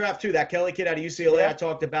bottom of the draft, too. That Kelly kid out of UCLA I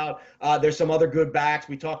talked about. There's some other good backs.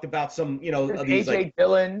 We talked about some, of these. A.J.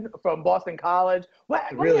 Dillon from Boston College.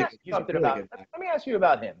 Let me ask you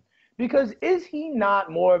about him. Because is he not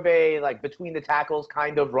more of a, between the tackles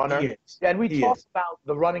kind of runner? He is. And we talk about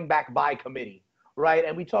the running back by committee, right?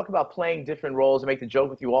 And we talk about playing different roles and make the joke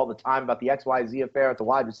with you all the time about the XYZ affair at the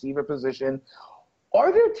wide receiver position.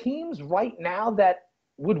 Are there teams right now that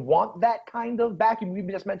would want that kind of back? And we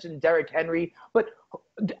just mentioned Derrick Henry. But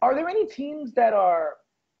are there any teams that are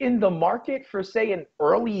in the market for, say, an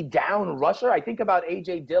early down rusher? I think about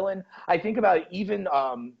A.J. Dillon. I think about even,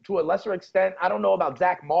 to a lesser extent, I don't know about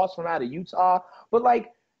Zach Moss from out of Utah. But,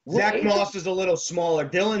 Zach Moss is a little smaller.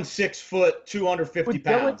 Dylan's 6 foot, 250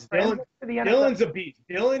 pounds. Dylan's a beast.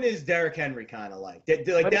 Dylan is Derrick Henry kind of like that.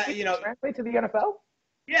 Translate to the NFL?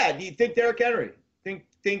 Yeah, do you think Derrick Henry? Think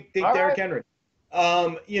Derrick Henry.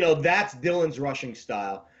 That's Dylan's rushing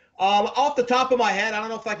style. Off the top of my head, I don't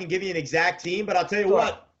know if I can give you an exact team, but I'll tell you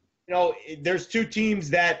what. There's 2 teams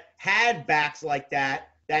that had backs like that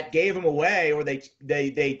gave them away, or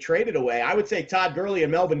they traded away. I would say Todd Gurley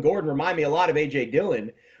and Melvin Gordon remind me a lot of A.J.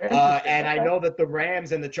 Dillon. And I know that the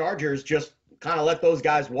Rams and the Chargers just kind of let those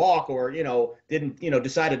guys walk, or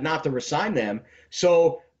decided not to resign them.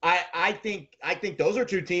 So I think those are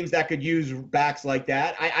 2 teams that could use backs like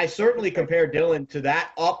that. I certainly compare Dillon to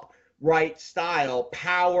that upright style,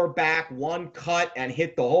 power back, one cut and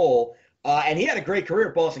hit the hole. And he had a great career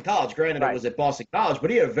at Boston College. Granted, it was at Boston College, but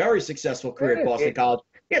he had a very successful career at Boston College.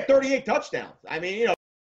 He had 38 touchdowns. I mean,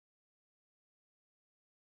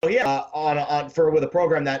 with a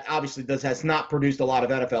program that obviously has not produced a lot of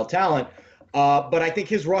NFL talent, but I think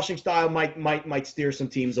his rushing style might steer some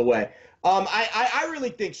teams away. I really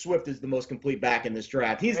think Swift is the most complete back in this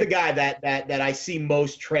draft. He's the guy that I see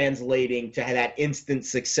most translating to that instant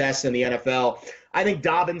success in the NFL. I think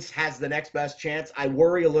Dobbins has the next best chance. I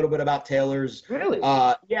worry a little bit about Taylor's. Really?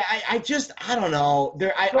 I don't know.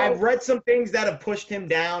 I've read some things that have pushed him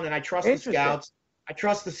down, and I trust the scouts.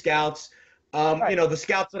 The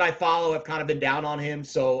scouts that I follow have kind of been down on him,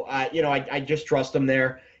 so I just trust him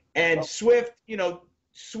there. And Swift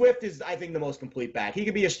is, I think, the most complete back. He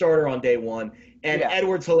could be a starter on day one, and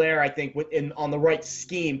Edwards-Helaire, I think, on the right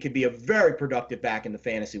scheme, could be a very productive back in the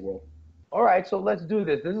fantasy world. All right, so let's do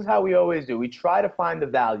this. This is how we always do. We try to find the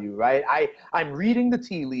value, right? I'm reading the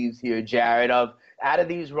tea leaves here, Jared, of out of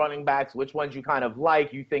these running backs, which ones you kind of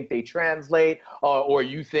like, you think they translate, or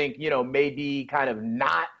you think, maybe kind of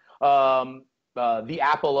not the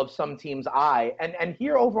apple of some team's eye. And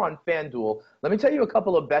here over on FanDuel, let me tell you a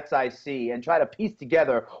couple of bets I see and try to piece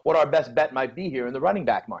together what our best bet might be here in the running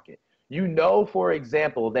back market. For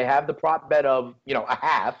example, they have the prop bet of, a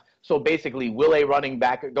half. So basically, will a running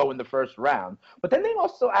back go in the first round? But then they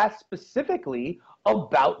also ask specifically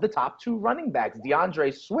about the top 2 running backs.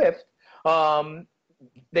 DeAndre Swift,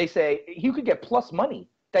 they say he could get plus money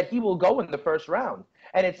that he will go in the first round.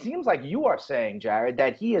 And it seems like you are saying, Jared,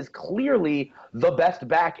 that he is clearly the best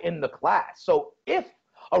back in the class. So if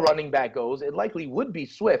a running back goes, it likely would be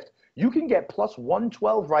Swift. You can get plus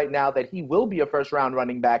 112 right now that he will be a first-round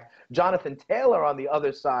running back. Jonathan Taylor on the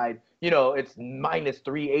other side, it's minus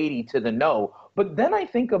 380 to the no. But then I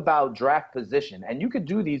think about draft position, and you could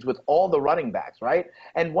do these with all the running backs, right?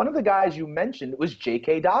 And one of the guys you mentioned was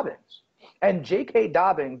J.K. Dobbins. And J.K.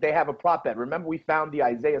 Dobbins, they have a prop bet. Remember we found the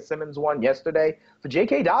Isaiah Simmons one yesterday? For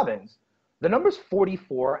J.K. Dobbins, the number's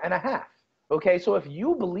 44.5. Okay, so if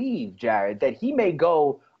you believe, Jared, that he may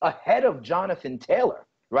go ahead of Jonathan Taylor,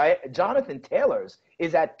 right? Jonathan Taylor's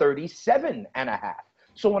is at 37.5.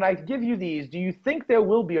 So when I give you these, do you think there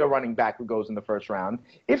will be a running back who goes in the first round?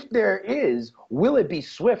 If there is, will it be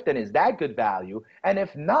Swift, and is that good value? And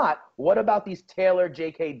if not, what about these Taylor,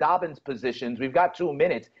 J.K. Dobbins positions? We've got 2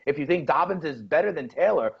 minutes. If you think Dobbins is better than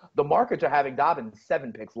Taylor, the markets are having Dobbins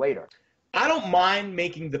 7 picks later. I don't mind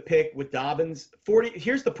making the pick with Dobbins.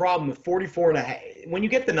 Here's the problem with 44.5. When you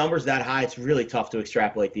get the numbers that high, it's really tough to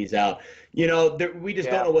extrapolate these out. We just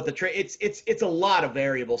don't know what the trade. It's a lot of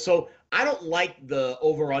variables. So I don't like the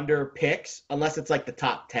over/under picks unless it's like the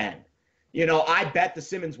top 10. I bet the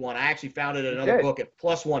Simmons one. I actually found it in another book at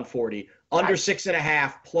plus 140. Under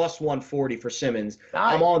 6.5 plus 140 for Simmons.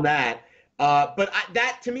 Nice. I'm on that. But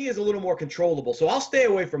that to me is a little more controllable. So I'll stay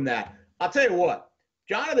away from that. I'll tell you what.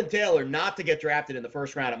 Jonathan Taylor not to get drafted in the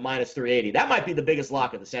first round at minus 380. That might be the biggest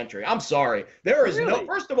lock of the century. I'm sorry. There is no.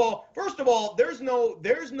 First of all, there's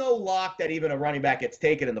no lock that even a running back gets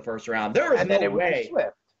taken in the first round. There is no way.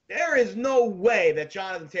 There is no way that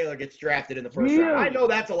Jonathan Taylor gets drafted in the first round. I know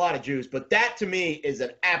that's a lot of juice, but that to me is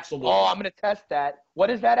an absolute. Oh, I'm going to test that. What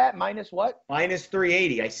is that at? Minus what? Minus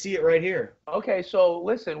 380. I see it right here. Okay, so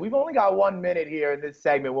listen, we've only got 1 minute here in this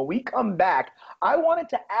segment. When we come back, I wanted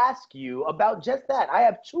to ask you about just that. I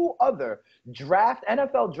have 2 other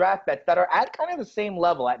NFL draft bets that are at kind of the same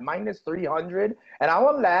level at minus 300. And I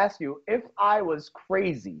wanted to ask you if I was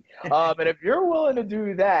crazy. And if you're willing to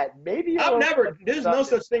do that, maybe there's no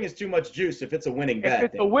such thing as too much juice if it's a winning bet.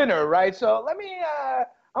 If it's a winner, right? So let me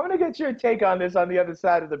I'm going to get your take on this on the other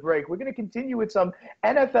side of the break. We're going to continue with some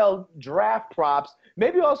NFL draft props,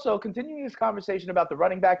 maybe also continuing this conversation about the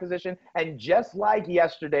running back position. And just like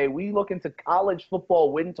yesterday, we look into college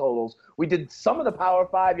football win totals. We did some of the Power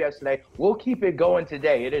 5 yesterday. We'll keep it going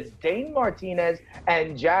today. It is Dane Martinez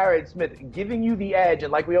and Jared Smith giving you the edge.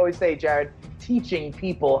 And like we always say, Jared, teaching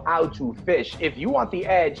people how to fish. If you want the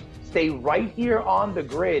edge, stay right here on the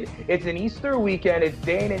grid. It's an Easter weekend. It's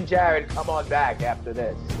Dane and Jared. Come on back after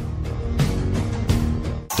this.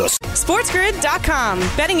 SportsGrid.com.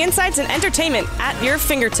 Betting insights and entertainment at your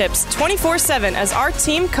fingertips 24/7 as our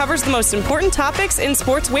team covers the most important topics in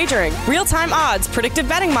sports wagering. Real-time odds, predictive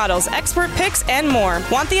betting models, expert picks, and more.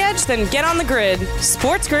 Want the edge? Then get on the grid.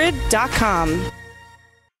 SportsGrid.com.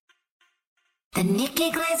 The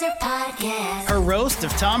Nikki Glaser Podcast. Her roast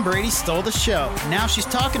of Tom Brady stole the show. Now she's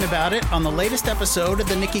talking about it on the latest episode of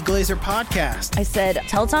the Nikki Glaser Podcast. I said,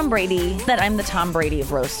 tell Tom Brady that I'm the Tom Brady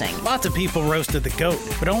of roasting. Lots of people roasted the GOAT,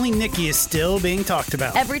 but only Nikki is still being talked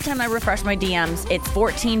about. Every time I refresh my DMs, it's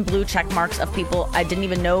 14 blue check marks of people I didn't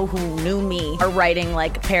even know who knew me are writing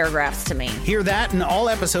like paragraphs to me. Hear that in all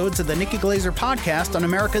episodes of the Nikki Glaser Podcast on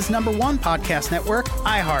America's #1 podcast network,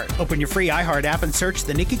 iHeart. Open your free iHeart app and search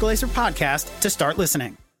the Nikki Glaser Podcast to start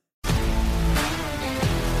listening.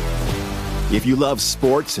 If you love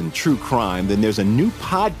sports and true crime, then there's a new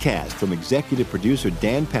podcast from executive producer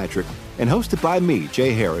Dan Patrick and hosted by me,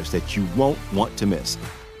 Jay Harris, that you won't want to miss.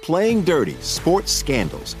 Playing Dirty: Sports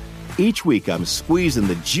Scandals. Each week, I'm squeezing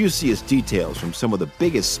the juiciest details from some of the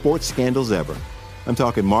biggest sports scandals ever. I'm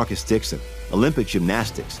talking Marcus Dixon, Olympic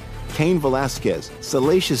gymnastics, Cain Velasquez,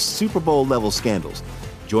 salacious Super Bowl-level scandals.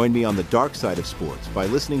 Join me on the dark side of sports by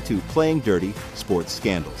listening to Playing Dirty: Sports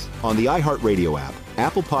Scandals on the iHeartRadio app,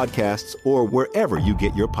 Apple Podcasts, or wherever you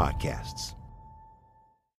get your podcasts.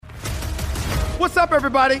 What's up,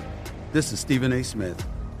 everybody? This is Stephen A. Smith.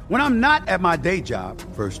 When I'm not at my day job,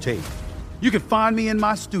 First Take, you can find me in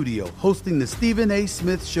my studio hosting the Stephen A.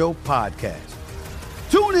 Smith Show podcast.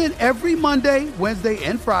 Tune in every Monday, Wednesday,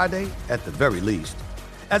 and Friday, at the very least,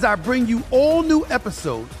 as I bring you all new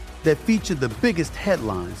episodes that feature the biggest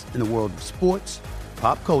headlines in the world of sports,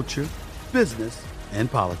 pop culture, business,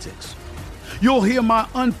 and politics. You'll hear my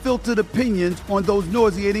unfiltered opinions on those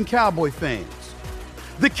nauseating Cowboy fans,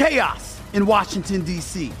 the chaos in Washington,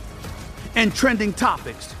 D.C., and trending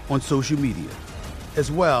topics on social media,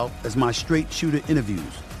 as well as my straight shooter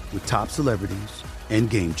interviews with top celebrities and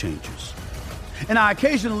game changers. And I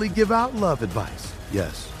occasionally give out love advice.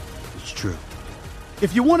 Yes, it's true.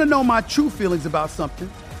 If you want to know my true feelings about something,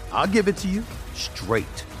 I'll give it to you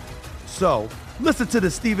straight. So, listen to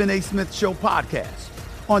the Stephen A. Smith Show podcast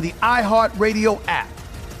on the iHeartRadio app,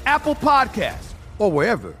 Apple Podcasts, or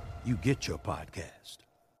wherever you get your podcast.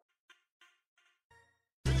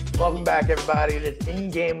 Welcome back, everybody. It's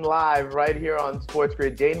In-Game Live right here on Sports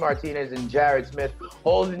Grid. Dane Martinez and Jared Smith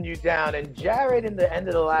holding you down. And Jared, in the end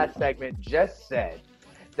of the last segment, just said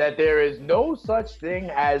that there is no such thing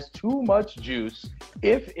as too much juice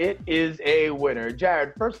if it is a winner.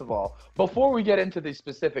 Jared, first of all, before we get into the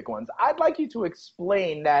specific ones, I'd like you to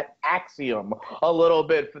explain that axiom a little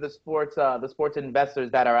bit for the sports investors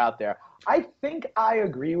that are out there. I think I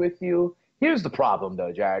agree with you. Here's the problem,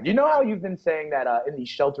 though, Jared. You know how you've been saying that in these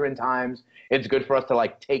sheltering times, it's good for us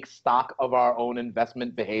to take stock of our own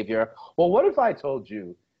investment behavior? Well, what if I told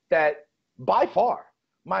you that by far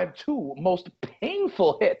my two most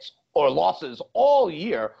painful hits or losses all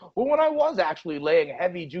year were when I was actually laying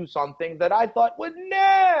heavy juice on things that I thought would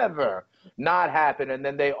never not happen, and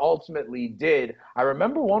then they ultimately did. I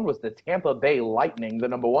remember one was the Tampa Bay Lightning, the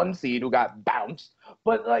 #1 seed, who got bounced.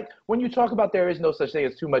 But when you talk about there is no such thing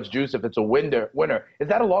as too much juice if it's a winner, is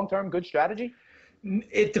that a long-term good strategy?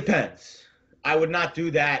 It depends. I would not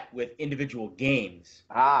do that with individual games.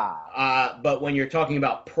 But when you're talking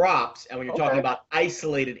about props and when you're talking about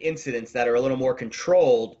isolated incidents that are a little more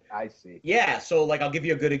controlled. I see. Yeah, so I'll give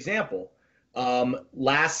you a good example.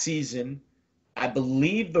 Last season, I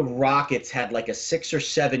believe the Rockets had a 6 or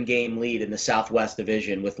 7 game lead in the Southwest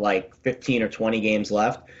Division with 15 or 20 games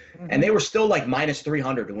left. Mm-hmm. And they were still minus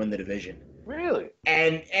 300 to win the division. Really?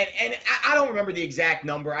 And I don't remember the exact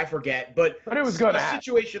number. I forget. But it was good. A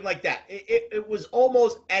situation like that. It was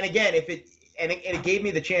almost. And again, it gave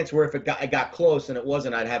me the chance where if it got close and it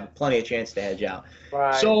wasn't, I'd have plenty of chance to hedge out.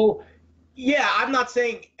 Right. So, yeah, I'm not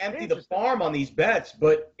saying empty the farm on these bets,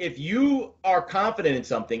 but if you are confident in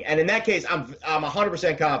something, and in that case, I'm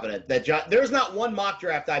 100% confident that there's not one mock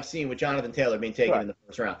draft I've seen with Jonathan Taylor being taken in the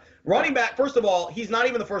first round. Running back, first of all, he's not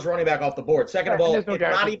even the first running back off the board. Second of all,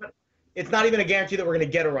 it's not even a guarantee that we're going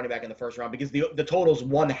to get a running back in the first round because the total's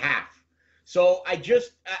 1/2. So I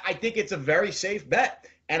think it's a very safe bet,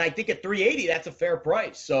 and I think at 380 that's a fair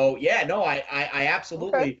price. So yeah, no, I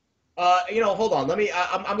absolutely. Okay. Hold on.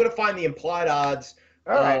 I'm going to find the implied odds.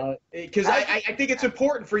 All right. Because I think it's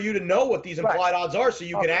important for you to know what these implied odds are so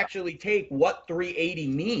you can actually take what 380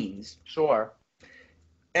 means. Sure.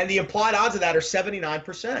 And the implied odds of that are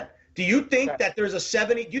 79%. Do you think that there's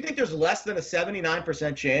do you think there's less than a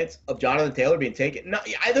 79% chance of Jonathan Taylor being taken? No,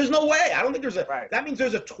 there's no way. I don't think there's that means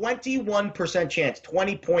there's a 21% chance,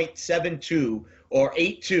 20.72 or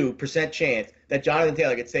 82% chance that Jonathan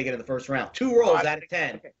Taylor gets taken in the first round. 2 rolls out of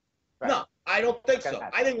 10. Okay. Right. No, I don't think so.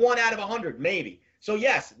 I think 1 out of 100, maybe. So,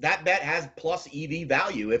 yes, that bet has plus EV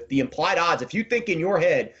value. If the implied odds, if you think in your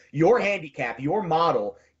head, your handicap, your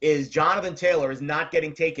model is Jonathan Taylor is not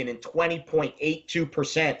getting taken in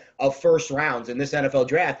 20.82% of first rounds in this NFL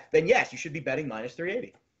draft, then, yes, you should be betting minus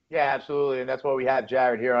 380. Yeah, absolutely. And that's why we have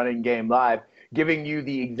Jared here on In Game Live, giving you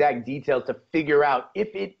the exact details to figure out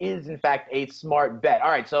if it is, in fact, a smart bet. All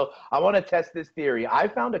right, so I want to test this theory. I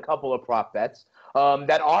found a couple of prop bets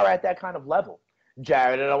that are at that kind of level,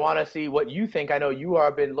 Jared, and I want to see what you think. I know you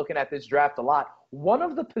have been looking at this draft a lot. One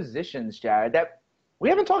of the positions, Jared, that we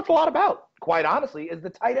haven't talked a lot about, quite honestly, is the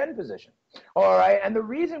tight end position. All right, and the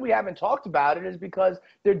reason we haven't talked about it is because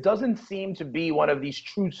there doesn't seem to be one of these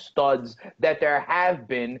true studs that there have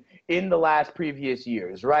been in the last previous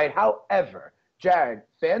years, right? However, Jared,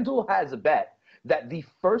 FanDuel has a bet that the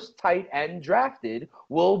first tight end drafted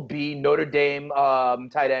will be Notre Dame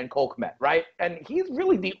tight end Cole Kmet, right? And he's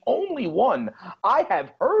really the only one I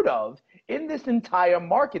have heard of in this entire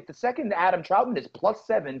market. The second, Adam Troutman, is plus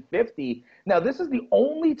 750. Now, this is the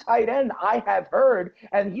only tight end I have heard,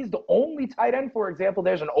 and he's the only tight end, for example,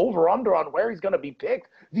 there's an over-under on where he's going to be picked.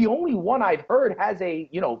 The only one I've heard has a,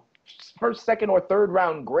 first, second, or third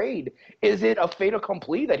round grade. Is it a fait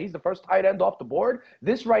accompli that he's the first tight end off the board?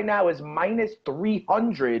 This right now is minus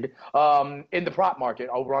 300 in the prop market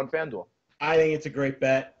over on FanDuel. I think it's a great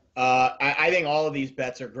bet. I think all of these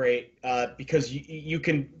bets are great because you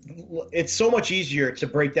can – it's so much easier to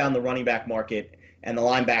break down the running back market and the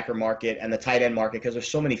linebacker market and the tight end market because there's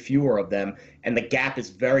so many fewer of them, and the gap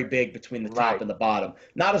is very big between the top and the bottom.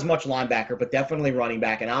 Not as much linebacker, but definitely running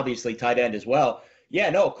back and obviously tight end as well. Yeah,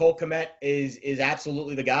 no, Cole Kmet is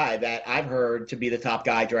absolutely the guy that I've heard to be the top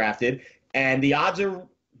guy drafted, and the odds are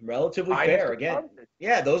relatively fair. Again,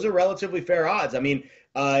 yeah, those are relatively fair odds. I mean,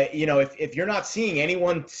 if you're not seeing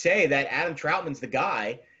anyone say that Adam Troutman's the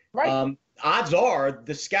guy, odds are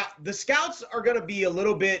the scouts are going to be a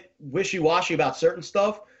little bit wishy-washy about certain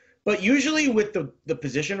stuff, but usually with the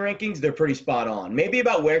position rankings, they're pretty spot on. Maybe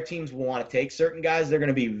about where teams will want to take certain guys, they're going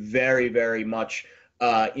to be very, very much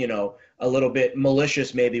a little bit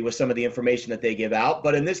malicious maybe with some of the information that they give out.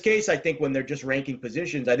 But in this case, I think when they're just ranking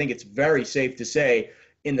positions, I think it's very safe to say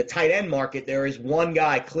in the tight end market, there is one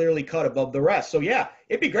guy clearly cut above the rest. So, yeah,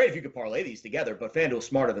 it'd be great if you could parlay these together, but FanDuel's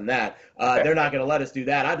smarter than that. They're not going to let us do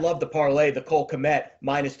that. I'd love to parlay the Cole Kmet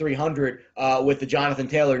minus 300 with the Jonathan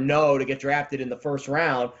Taylor to get drafted in the first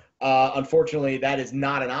round. Unfortunately, that is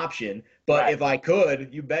not an option. But if I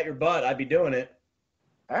could, you bet your butt I'd be doing it.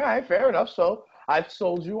 All right, fair enough. So I've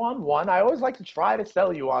sold you on one. I always like to try to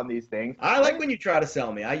sell you on these things. I like when you try to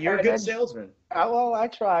sell me. You're a good salesman. Well, I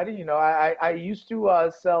tried. I used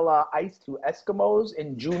to sell ice to Eskimos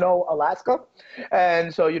in Juneau, Alaska.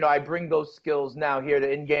 And so, I bring those skills now here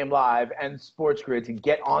to In Game Live and Sports Grid to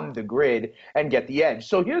get on the grid and get the edge.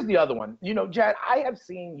 So here's the other one. Jad, I have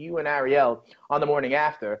seen you and Ariel on the morning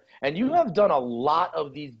after, and you have done a lot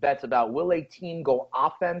of these bets about will a team go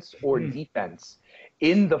offense or defense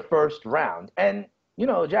in the first round. And,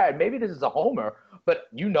 Jared, maybe this is a homer, but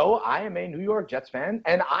I am a New York Jets fan,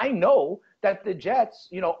 and I know that the Jets,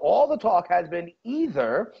 all the talk has been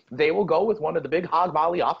either they will go with one of the big hog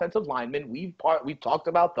volley offensive linemen. We've talked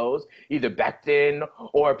about those, either Becton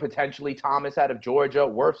or potentially Thomas out of Georgia,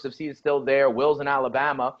 Wirfs if he is still there, Wills in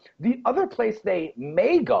Alabama. The other place they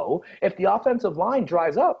may go if the offensive line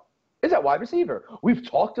dries up is at wide receiver. We've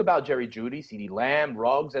talked about Jerry Jeudy, CeeDee Lamb,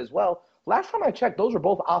 Ruggs as well. Last time I checked, those were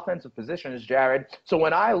both offensive positions, Jared. So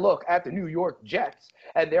when I look at the New York Jets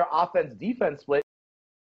and their offense-defense split,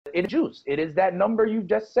 it is juice. It is that number you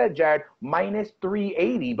just said, Jared, minus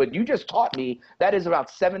 380. But you just taught me that is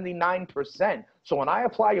about 79%. So when I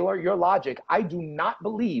apply your logic, I do not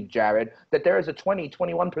believe, Jared, that there is a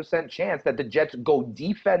 21% chance that the Jets go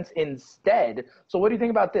defense instead. So what do you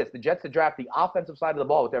think about this? The Jets to draft the offensive side of the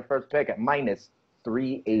ball with their first pick at minus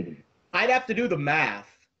 380. I'd have to do the math.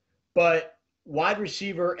 But wide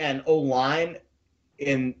receiver and O-line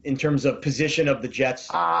in terms of position of the Jets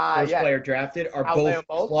first player drafted are both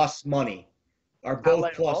plus money.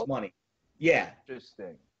 Money. Yeah.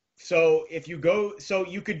 Interesting. So if you go – so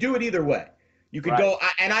you could do it either way. You could go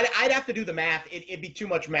 – and I'd have to do the math. It'd be too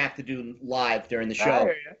much math to do live during the show.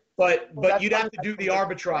 But you'd have to do the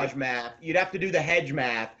arbitrage math. You'd have to do the hedge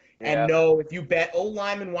math and know if you bet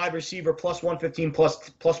O-lineman wide receiver plus 115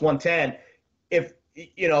 plus 110, if –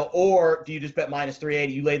 or do you just bet minus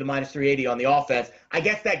 380? You lay the minus 380 on the offense. I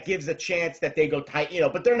guess that gives a chance that they go tight,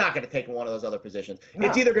 but they're not going to take one of those other positions. No.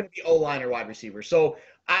 It's either going to be O-line or wide receiver. So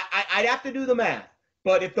I'd have to do the math.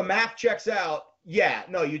 But if the math checks out,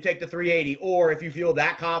 you take the 380. Or if you feel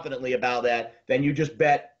that confidently about that, then you just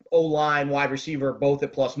bet O-line, wide receiver, both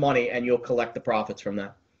at plus money, and you'll collect the profits from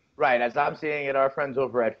that. Right. As I'm seeing it, our friends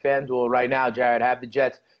over at FanDuel right now, Jared, have the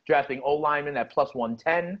Jets drafting O-lineman at plus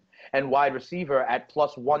 110 and wide receiver at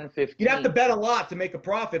plus 115. You'd have to bet a lot to make a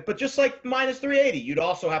profit, but just like minus 380, you'd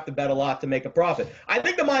also have to bet a lot to make a profit. I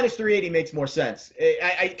think the minus 380 makes more sense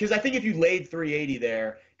because I think if you laid 380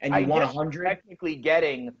 there and you won 100. Technically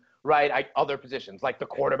getting, other positions like the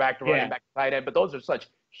quarterback, the running back, the tight end, but those are such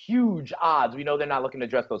huge odds. We know they're not looking to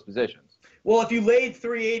address those positions. Well, if you laid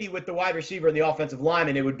 380 with the wide receiver and the offensive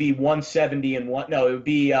lineman, it would be 170 and it would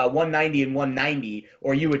be 190 and 190,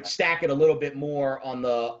 or you would stack it a little bit more on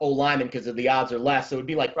the O lineman because the odds are less. So it would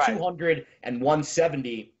be like 200 and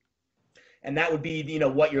 170, and that would be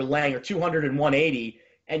what you're laying, or 200 and 180,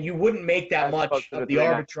 and you wouldn't make that much of the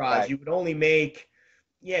arbitrage. Right. You would only make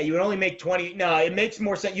 20. No, it makes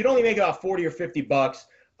more sense. You'd only make about 40 or 50 bucks.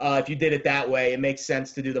 If you did it that way, it makes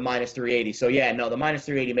sense to do the minus 380. So the minus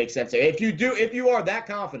 380 makes sense. If you are that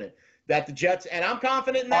confident that the Jets, and I'm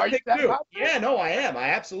confident in that pick too. Confident? Yeah, no, I am. I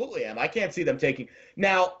absolutely am. I can't see them taking.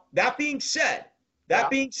 Now, that being said,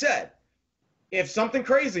 if something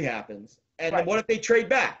crazy happens, and then what if they trade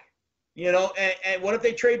back? And what if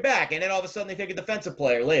they trade back, and then all of a sudden they take a defensive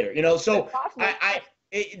player later? So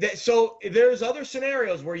so there's other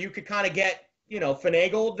scenarios where you could kind of get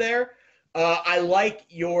finagled there. I like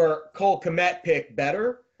your Cole Kmet pick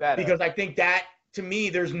better because I think that, to me,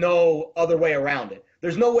 there's no other way around it.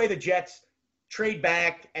 There's no way the Jets trade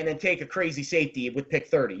back and then take a crazy safety with pick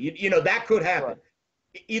 30. That could happen.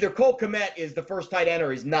 Right. Either Cole Kmet is the first tight end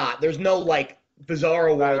or he's not. There's no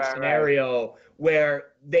bizarro world scenario where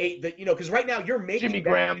because right now you're making Jimmy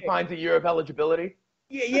Graham finds a year of eligibility.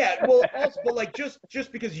 Yeah. Well, also, but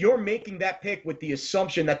just because you're making that pick with the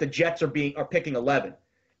assumption that the Jets are picking 11.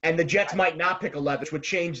 And the Jets might not pick 11, which would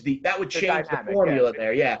change the formula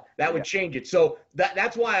there. Yeah, that would change it. So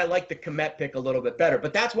that's why I like the Kmet pick a little bit better.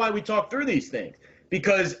 But that's why we talk through these things.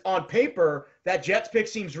 Because on paper, that Jets pick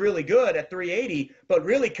seems really good at 380, but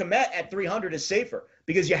really Kmet at 300 is safer.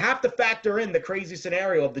 Because you have to factor in the crazy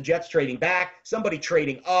scenario of the Jets trading back, somebody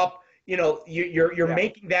trading up. You're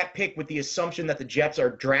making that pick with the assumption that the Jets are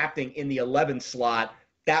drafting in the 11 slot.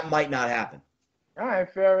 That might not happen. All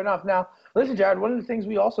right, fair enough. Now, listen, Jared, one of the things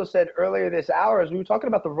we also said earlier this hour is we were talking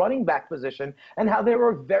about the running back position and how there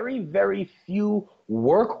were very, very few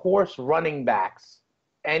workhorse running backs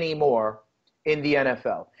anymore in the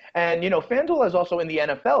NFL. And, FanDuel has also in the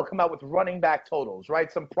NFL come out with running back totals,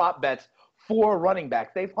 right? Some prop bets for running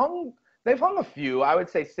backs. They've hung a few, I would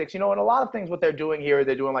say 6. And a lot of things what they're doing here,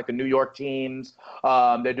 they're doing like the New York teams.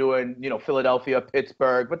 They're doing, Philadelphia,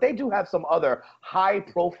 Pittsburgh. But they do have some other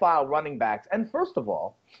high-profile running backs. And first of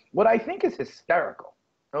all, what I think is hysterical,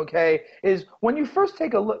 is when you first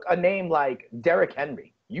take a name like Derrick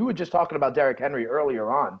Henry. You were just talking about Derrick Henry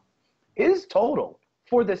earlier on. His total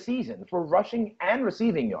for the season for rushing and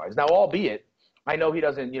receiving yards. Now, albeit, I know he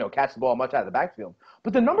doesn't, catch the ball much out of the backfield.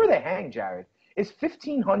 But the number they hang, Jared, is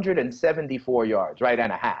 1,574 yards, right,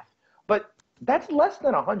 and a half. But that's less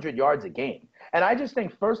than 100 yards a game. And I just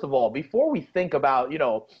think, first of all, before we think about,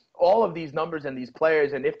 all of these numbers and these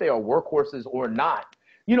players and if they are workhorses or not,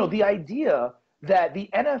 the idea that the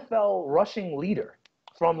NFL rushing leader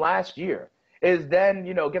from last year is then,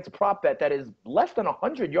 gets a prop bet that is less than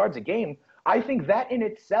 100 yards a game, I think that in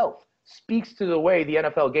itself speaks to the way the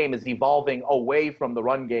NFL game is evolving away from the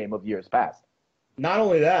run game of years past. Not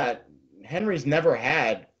only that, Henry's never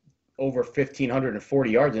had over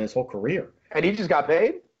 1,540 yards in his whole career. And he just got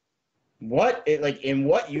paid? What?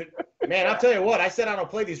 Man, I'll tell you what, I said I don't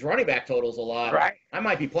play these running back totals a lot. Right. I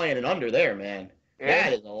might be playing it under there, man. Yeah.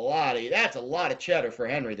 That's a lot of cheddar for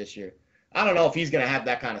Henry this year. I don't know if he's going to have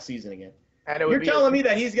that kind of season again. And you're telling me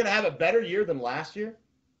that he's going to have a better year than last year?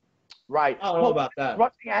 Right. I don't know about that.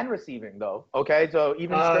 Rushing and receiving, though. Okay, so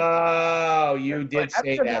even. Oh, you did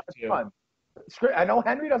say that too. I know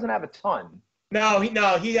Henry doesn't have a ton. No,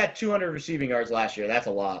 he had 200 receiving yards last year. That's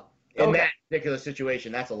a lot. In that particular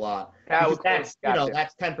situation, that's a lot. That's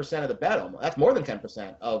 10% of the bet almost. That's more than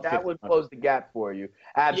 10% of. That would close the gap for you.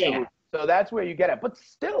 Absolutely. Yeah. So that's where you get it. But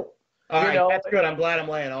still. All right, that's good. I'm glad I'm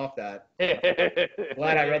laying off that.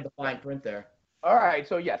 Glad I read the fine print there. All right,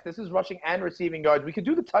 so yes, this is rushing and receiving yards. We could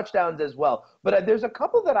do the touchdowns as well, but there's a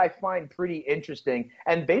couple that I find pretty interesting,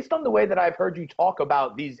 and based on the way that I've heard you talk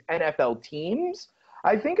about these NFL teams,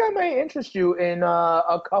 I think I may interest you in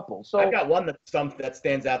a couple. So I've got one that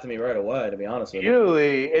stands out to me right away, to be honest with you.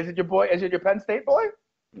 Really? Is it your boy? Is it your Penn State boy?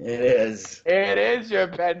 It is. It is your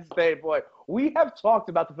Penn State boy. We have talked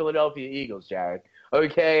about the Philadelphia Eagles, Jared.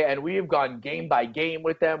 Okay, and we have gone game by game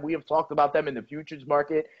with them. We have talked about them in the futures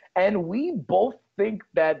market, and we both think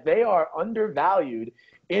that they are undervalued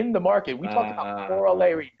in the market. We talked about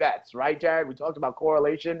corollary bets, right, Jared? We talked about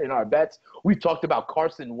correlation in our bets. We talked about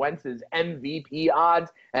Carson Wentz's MVP odds,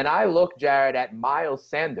 and I look, Jared, at Miles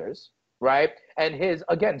Sanders, right? And his,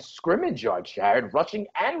 again, scrimmage yards, Jared, rushing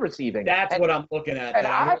and receiving. That's what I'm looking at. And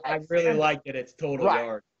I really like that it's total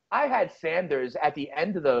yards. I had Sanders at the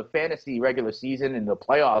end of the fantasy regular season in the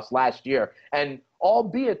playoffs last year. And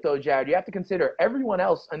albeit, though, Jared, you have to consider everyone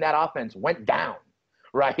else in that offense went down,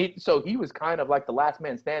 right? So he was kind of like the last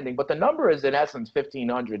man standing. But the number is, in essence,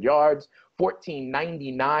 1,500 yards,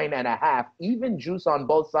 1,499 and a half, even juice on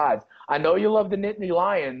both sides. I know you love the Nittany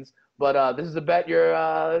Lions, but this is a bet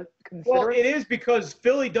you're considering. Well, it is because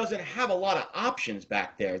Philly doesn't have a lot of options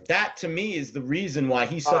back there. That, to me, is the reason why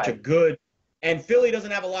he's such a good – and Philly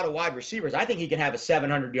doesn't have a lot of wide receivers. I think he can have a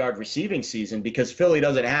 700-yard receiving season because Philly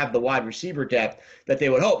doesn't have the wide receiver depth that they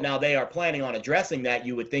would hope. Now, they are planning on addressing that,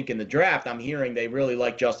 you would think, in the draft. I'm hearing they really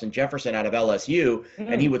like Justin Jefferson out of LSU,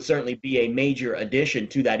 and he would certainly be a major addition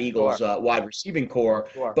to that Eagles wide receiving core.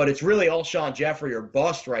 But it's really all Sean Jeffrey or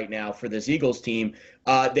bust right now for this Eagles team.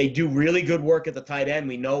 They do really good work at the tight end.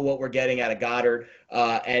 We know what we're getting out of Goddard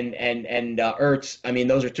and Ertz. I mean,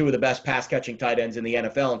 those are two of the best pass-catching tight ends in the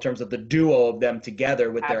NFL in terms of the duo of them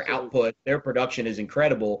together with their output. Their production is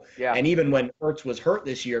incredible. Yeah. And even when Ertz was hurt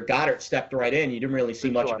this year, Goddard stepped right in. You didn't really see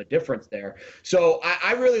much of a difference there. So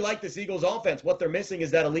I really like this Eagles offense. What they're missing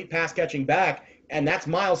is that elite pass-catching back, and that's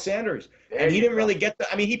Miles Sanders. And he didn't really get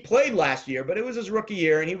the – I mean, he played last year, but it was his rookie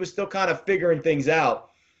year, and he was still kind of figuring things out.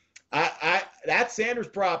 That Sanders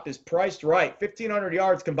prop is priced right. 1,500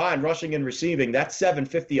 yards combined, rushing and receiving. That's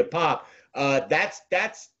 $750 a pop.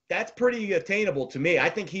 That's pretty attainable to me. I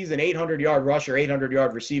think he's an 800-yard rusher,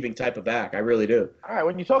 800-yard receiving type of back. I really do. All right,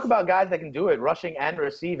 when you talk about guys that can do it, rushing and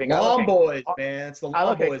receiving. Long boys, man. It's the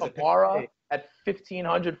long boys. I look at Kamara at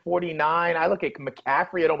 1,549. I look at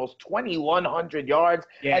McCaffrey at almost 2,100 yards.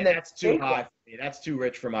 Yeah, and then that's too high for me. That's too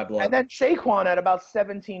rich for my blood. And then Saquon at about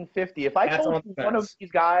 1,750. If I told you one of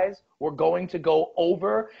these guys were going to go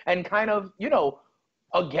over and kind of,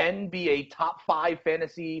 again, be a top 5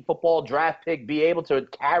 fantasy football draft pick, be able to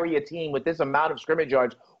carry a team with this amount of scrimmage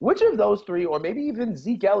yards, which of those three, or maybe even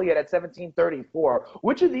Zeke Elliott at 1,734,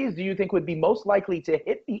 which of these do you think would be most likely to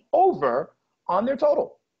hit the over on their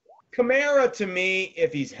total? Kamara, to me,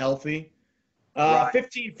 if he's healthy,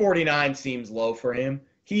 1,549 seems low for him.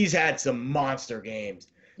 He's had some monster games.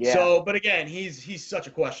 Yeah. So, but again, he's such a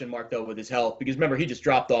question mark, though, with his health, because remember, he just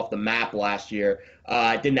dropped off the map last year.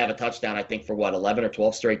 Didn't have a touchdown, I think, for 11 or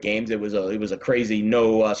 12 straight games. It was a crazy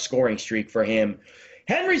no scoring streak for him.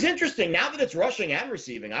 Henry's interesting now that it's rushing and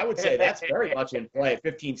receiving. I would say that's very much in play at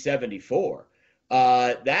 1,574.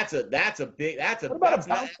 That's a big. What about a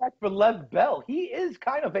bounce back for Lev Bell? He is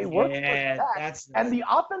kind of a workhorse back, and the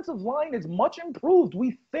offensive line is much improved.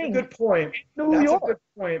 We think. Good point. That's a good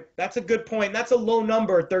point. That's a good point. That's a low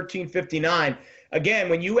number, 1,359. Again,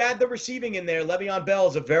 when you add the receiving in there, Le'Veon Bell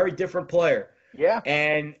is a very different player. Yeah,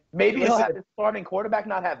 and maybe he'll have his starting quarterback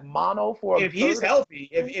not have mono for. If he's healthy,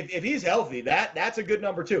 if he's healthy, that's a good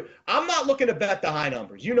number too. I'm not looking to bet the high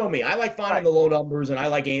numbers. You know me, I like finding the low numbers, and I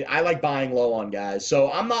like buying low on guys. So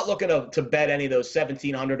I'm not looking to bet any of those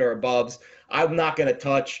 1,700 or aboves. I'm not going to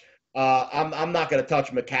touch. I'm not going to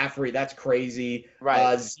touch McCaffrey. That's crazy.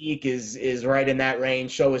 Right. Zeke is right in that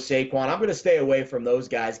range. So is Saquon. I'm going to stay away from those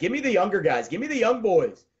guys. Give me the younger guys. Give me the young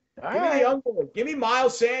boys. Give me the young boy. Give me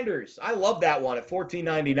Miles Sanders. I love that one at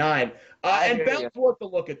 $1,499. And Bell's worth the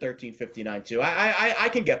look at $1,359 too. I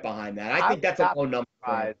can get behind that. I think that's a low number.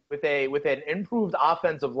 With an improved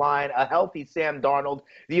offensive line, a healthy Sam Darnold,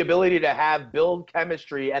 the ability to build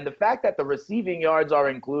chemistry, and the fact that the receiving yards are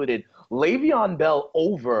included, Le'Veon Bell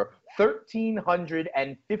over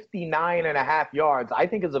 1,359 and a half yards, I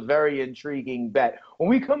think is a very intriguing bet. When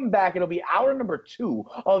we come back, it'll be hour number 2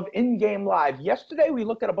 of In Game Live. Yesterday, we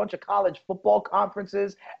looked at a bunch of college football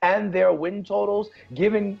conferences and their win totals,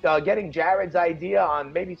 getting Jared's idea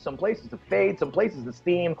on maybe some places to fade, some places to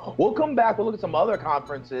steam. We'll come back. We'll look at some other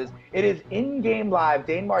conferences. It is In Game Live.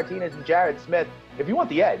 Dane Martinez and Jared Smith. If you want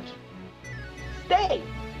the edge, stay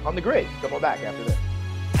on the grid. Come on back after this.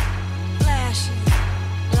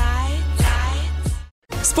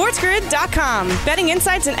 SportsGrid.com. Betting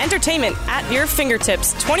insights and entertainment at your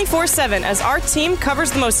fingertips 24/7 as our team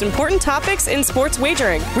covers the most important topics in sports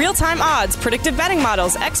wagering. Real-time odds, predictive betting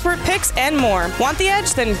models, expert picks, and more. Want the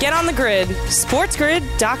edge? Then get on the grid.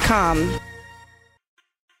 SportsGrid.com.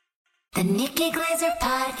 The Nikki Glaser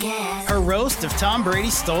Podcast. Her roast of Tom Brady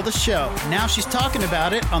stole the show. Now she's talking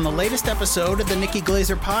about it on the latest episode of the Nikki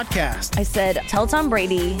Glaser Podcast. I said, tell Tom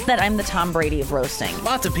Brady that I'm the Tom Brady of roasting.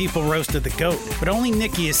 Lots of people roasted the GOAT, but only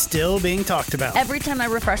Nikki is still being talked about. Every time I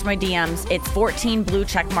refresh my DMs, it's 14 blue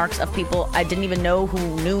check marks of people I didn't even know who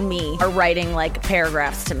knew me are writing like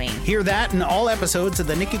paragraphs to me. Hear that in all episodes of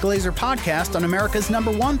the Nikki Glaser Podcast on America's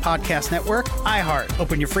 #1 podcast network, iHeart.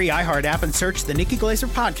 Open your free iHeart app and search the Nikki Glaser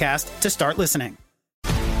Podcast to start listening.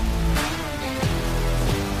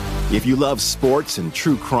 If you love sports and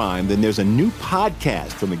true crime, then there's a new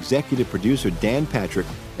podcast from executive producer Dan Patrick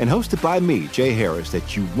and hosted by me, Jay Harris,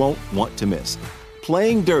 that you won't want to miss.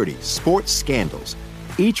 Playing Dirty: Sports Scandals.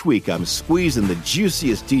 Each week, I'm squeezing the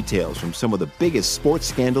juiciest details from some of the biggest sports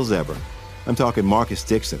scandals ever. I'm talking Marcus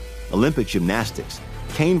Dixon, Olympic gymnastics,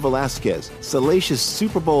 Cain Velasquez, salacious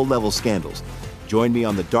Super Bowl-level scandals. Join me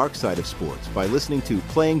on the dark side of sports by listening to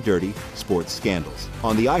Playing Dirty: Sports Scandals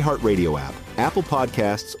on the iHeartRadio app, Apple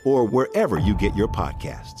Podcasts, or wherever you get your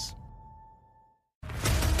podcasts.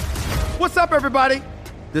 What's up, everybody?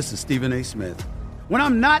 This is Stephen A. Smith. When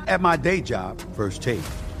I'm not at my day job, First Take,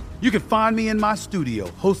 you can find me in my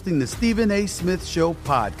studio hosting the Stephen A. Smith Show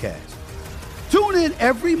podcast. Tune in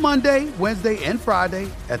every Monday, Wednesday, and Friday,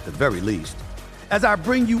 at the very least, as I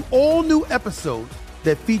bring you all new episodes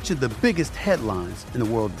that feature the biggest headlines in the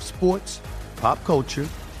world of sports, pop culture,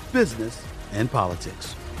 business, and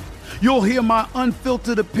politics. You'll hear my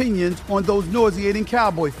unfiltered opinions on those nauseating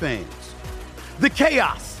Cowboy fans, the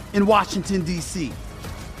chaos in Washington, D.C.,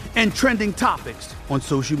 and trending topics on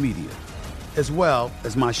social media, as well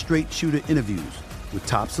as my straight shooter interviews with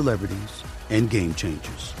top celebrities and game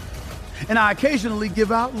changers. And I occasionally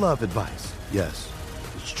give out love advice. Yes,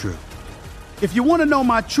 it's true. If you want to know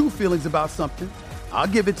my true feelings about something, I'll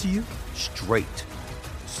give it to you straight.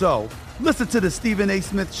 So, listen to the Stephen A.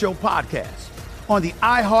 Smith Show podcast on the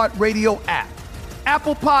iHeartRadio app,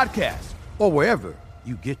 Apple Podcasts, or wherever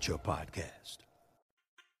you get your podcast.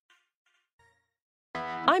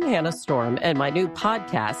 I'm Hannah Storm, and my new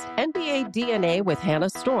podcast, NBA DNA with Hannah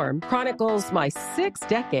Storm, chronicles my 6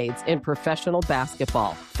 decades in professional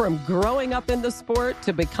basketball. From growing up in the sport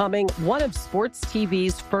to becoming one of sports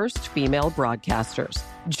TV's first female broadcasters.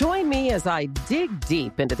 Join me as I dig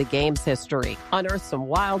deep into the game's history, unearth some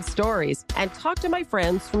wild stories, and talk to my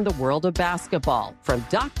friends from the world of basketball, from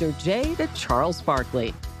Dr. J to Charles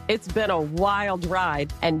Barkley. It's been a wild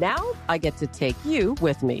ride, and now I get to take you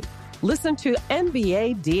with me. Listen to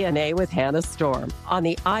NBA DNA with Hannah Storm on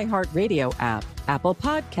the iHeartRadio app, Apple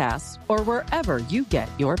Podcasts, or wherever you get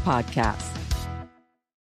your podcasts.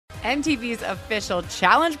 MTV's official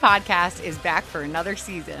Challenge podcast is back for another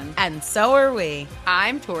season. And so are we.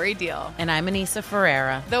 I'm Tori Deal. And I'm Anissa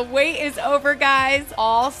Ferreira. The wait is over, guys.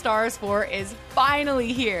 All Stars 4 is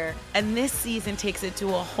finally here. And this season takes it to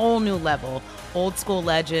a whole new level. Old school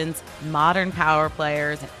legends, modern power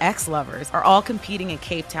players, and ex-lovers are all competing in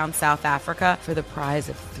Cape Town, South Africa for the prize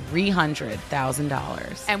of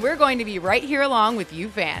 $300,000. And we're going to be right here along with you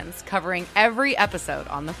fans, covering every episode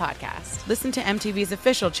on the podcast. Listen to MTV's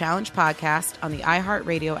official Challenge podcast on the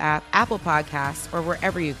iHeartRadio app, Apple Podcasts, or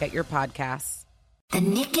wherever you get your podcasts. The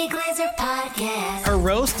Nikki Glaser Podcast. Her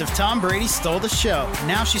roast of Tom Brady stole the show.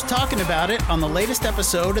 Now she's talking about it on the latest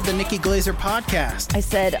episode of the Nikki Glaser Podcast. I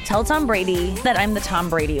said, tell Tom Brady that I'm the Tom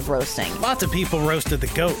Brady of roasting. Lots of people roasted the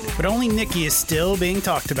GOAT, but only Nikki is still being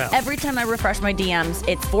talked about. Every time I refresh my DMs,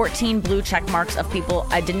 it's 14 blue check marks of people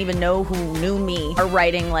I didn't even know who knew me are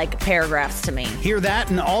writing like paragraphs to me. Hear that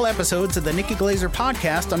in all episodes of the Nikki Glaser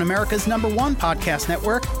Podcast on America's #1 podcast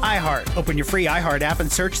network, iHeart. Open your free iHeart app and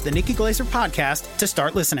search the Nikki Glaser Podcast to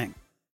start listening.